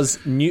rage? Because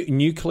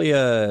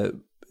nuclear...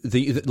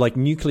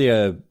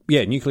 nuclear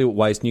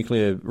waste,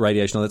 nuclear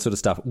radiation, all that sort of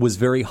stuff was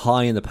very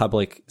high in the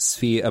public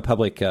sphere,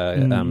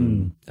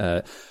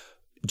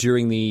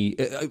 during the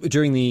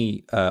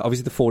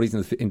obviously the 40s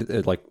and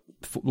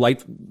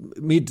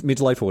mid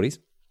to late 40s.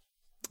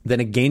 Then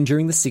again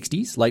during the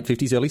 60s, late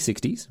 50s, early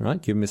 60s,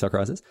 right? Cuban Missile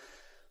Crisis.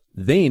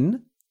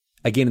 Then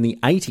again in the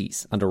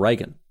 80s under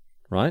Reagan,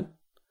 right?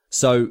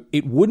 So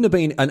it wouldn't have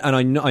been, and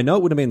I know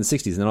it wouldn't have been in the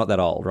 60s. They're not that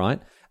old,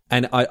 right?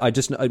 And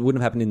it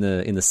wouldn't have happened in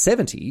the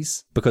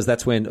 70s because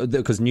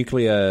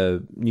nuclear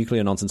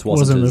nonsense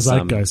wasn't in the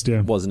zeitgeist,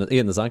 wasn't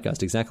in the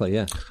zeitgeist, exactly,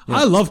 yeah.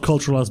 I love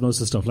cultural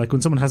osmosis stuff. Like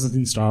when someone hasn't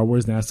seen Star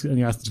Wars and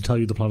you ask them to tell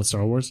you the plot of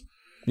Star Wars.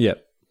 Yeah.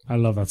 I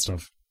love that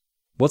stuff.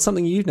 What's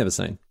something you've never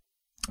seen?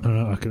 I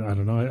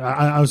don't know.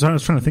 I was trying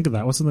to think of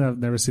that. What's something I've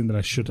never seen that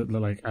I should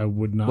I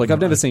would not. Like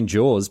I've never seen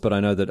Jaws, but I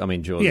know that. I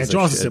mean, Jaws. Yeah,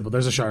 Jaws is simple.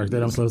 There's a shark. They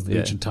don't close the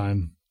beach in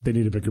time. They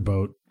need a bigger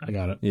boat. I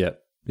got it. Yeah.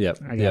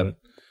 I got it.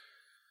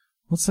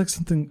 What's like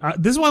something?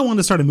 This is why I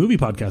wanted to start a movie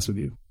podcast with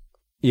you.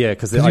 Yeah,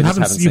 because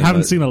you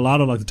haven't seen a lot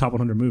of like the top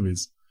 100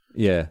 movies.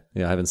 Yeah. I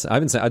haven't seen.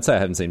 I'd say I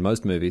haven't seen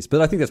most movies, but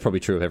I think that's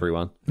probably true of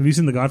everyone. Have you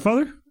seen The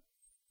Godfather?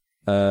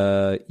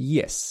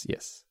 Yes.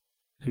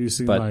 Have you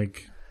seen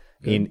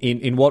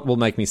in what will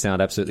make me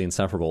sound absolutely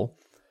insufferable?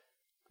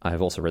 I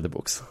have also read the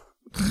books.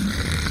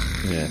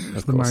 Yeah,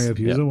 of the course. Mario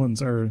Puzo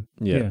ones are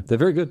they're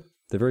very good.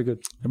 They're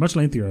much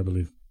lengthier, I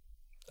believe.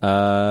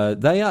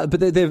 They are,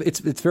 but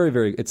it's very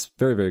very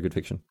good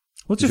fiction.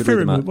 What's your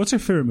favorite movie? What's your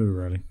favorite movie,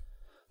 Riley?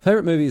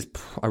 Favorite movie is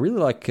I really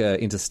like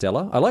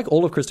Interstellar. I like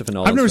all of Christopher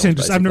Nolan's I've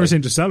never seen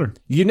Interstellar.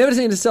 You've never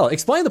seen Interstellar?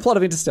 Explain the plot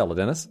of Interstellar,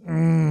 Dennis.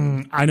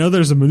 I know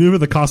there's a maneuver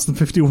that cost them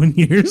 51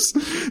 years.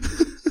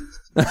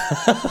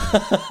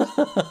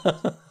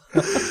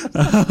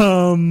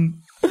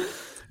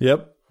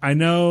 Yep. I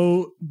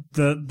know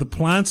the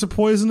plants are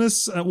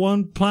poisonous at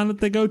one planet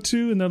they go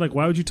to, and they're like,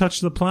 "Why would you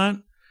touch the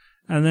plant?"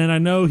 And then I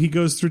know he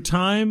goes through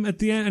time at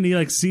the end, and he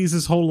like sees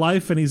his whole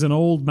life, and he's an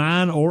old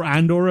man or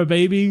a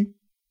baby.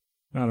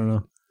 I don't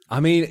know. I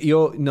mean,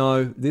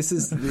 this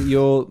is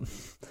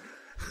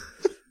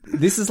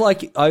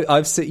like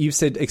you've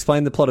said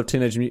explain the plot of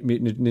Teenage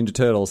Mutant Ninja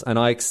Turtles, and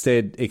I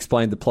said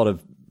explain the plot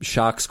of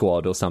Shark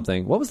Squad or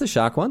something. What was the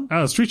shark one?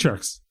 Oh, Street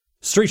Sharks.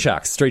 Street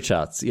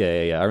Sharks.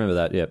 Yeah. I remember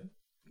that. Yeah.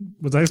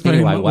 Was I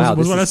explaining? Anyway,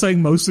 was what I was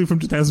saying mostly from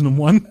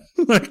 2001?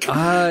 Like,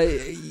 there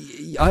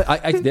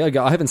you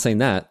go. I haven't seen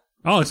that.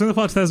 Oh, it's in the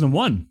plot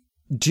 2001.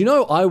 Do you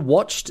know I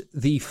watched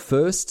the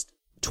first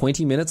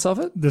 20 minutes of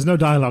it? There's no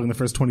dialogue in the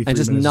first 23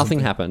 minutes. And just nothing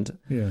happened.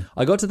 Yeah.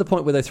 I got to the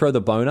point where they throw the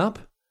bone up,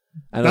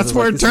 And that's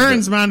where it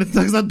turns, man. It's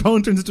like that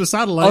bone turns into a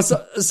satellite.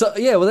 So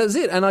yeah, well, that's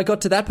it. And I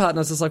got to that part, and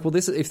I was just like, well,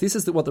 if this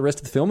is what the rest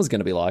of the film is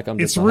going to be like,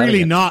 it's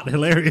really not,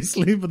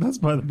 hilariously, but that's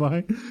by the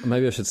by.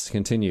 Maybe I should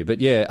continue.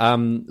 But yeah,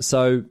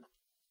 so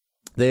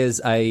there's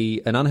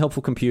an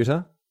unhelpful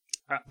computer.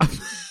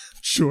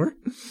 Sure.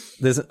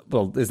 Is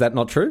that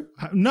not true?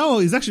 No,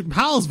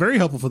 Hal's very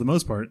helpful for the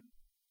most part.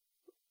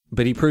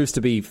 But he proves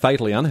to be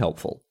fatally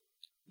unhelpful.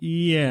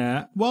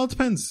 Yeah. Well, it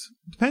depends.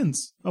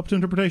 Up to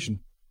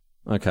interpretation.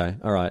 Okay,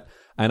 all right.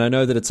 And I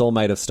know that it's all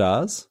made of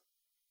stars.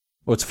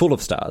 Or it's full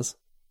of stars.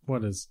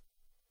 What is?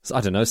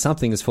 I don't know.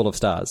 Something is full of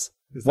stars.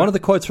 One of the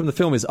quotes from the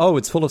film is, "Oh,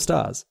 it's full of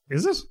stars."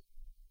 Is it?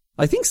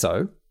 I think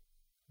so.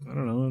 I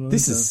don't know.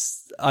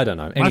 I don't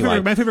know. Anyway.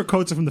 My favorite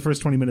quotes are from the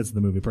first 20 minutes of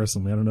the movie,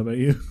 personally. I don't know about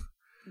you.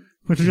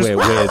 Which are just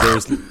where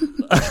there's...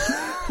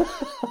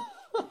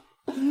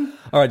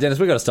 All right, Dennis,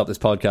 we've got to stop this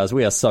podcast.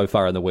 We are so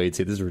far in the weeds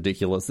here. This is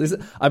ridiculous.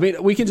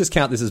 We can just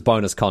count this as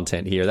bonus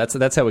content here. That's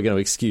how we're going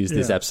to excuse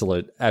this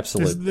absolute. This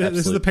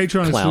is the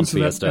Patreon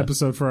exclusive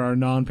episode for our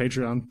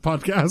non-Patreon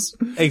podcast.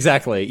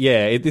 Exactly.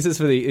 Yeah, this is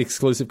for the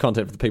exclusive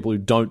content for the people who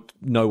don't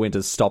know when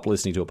to stop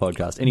listening to a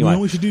podcast. Anyway, you know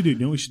what we should do, dude? You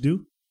know what we should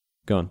do?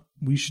 Go on.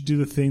 We should do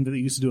the thing that they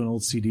used to do on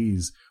old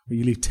CDs, where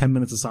you leave 10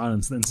 minutes of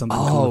silence and then something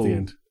cool at the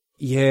end.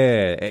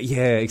 Yeah.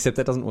 Except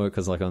that doesn't work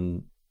because like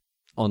on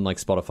like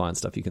Spotify and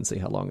stuff, you can see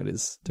how long it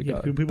is to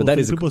go. But that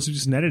is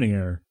just an editing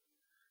error.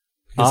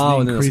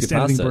 And the increased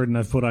editing burden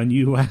I've put on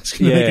you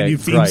actually making a new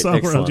theme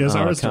song for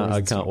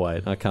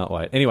LGSR. I can't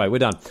wait. Anyway, we're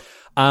done.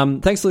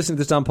 Thanks for listening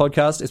to this dumb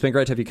podcast. It's been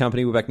great to have your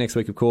company. We're back next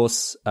week, of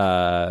course.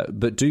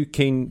 But do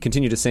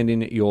continue to send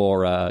in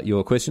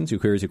your questions, your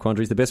queries, your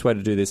quandaries. The best way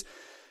to do this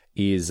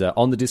is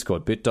on the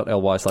Discord,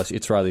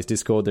 bit.ly/itsRiley's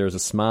Discord. There is a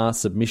SMAR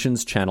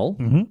submissions channel.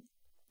 Mm-hmm.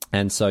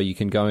 And so you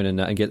can go in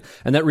and get,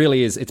 and that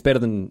really is, it's better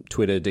than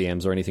Twitter,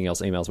 DMs, or anything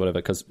else, emails, whatever,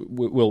 because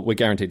we're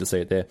guaranteed to see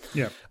it there.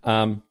 Yeah.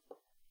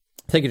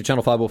 Thank you to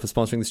Channel 5 for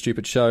sponsoring this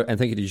stupid show, and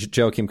thank you to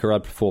Joachim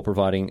Karad for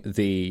providing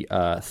the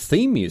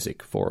theme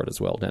music for it as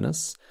well,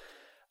 Dennis.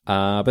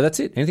 But that's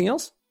it. Anything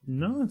else?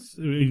 No.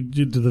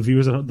 Do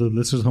the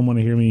listeners at home want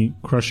to hear me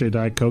crush a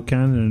Diet Coke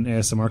can in an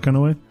ASMR kind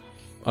of way?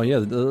 Oh yeah,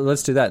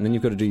 let's do that, and then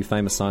you've got to do your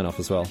famous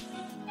sign-off as well.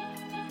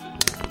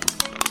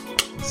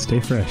 Stay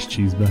fresh,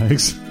 cheese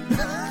bags.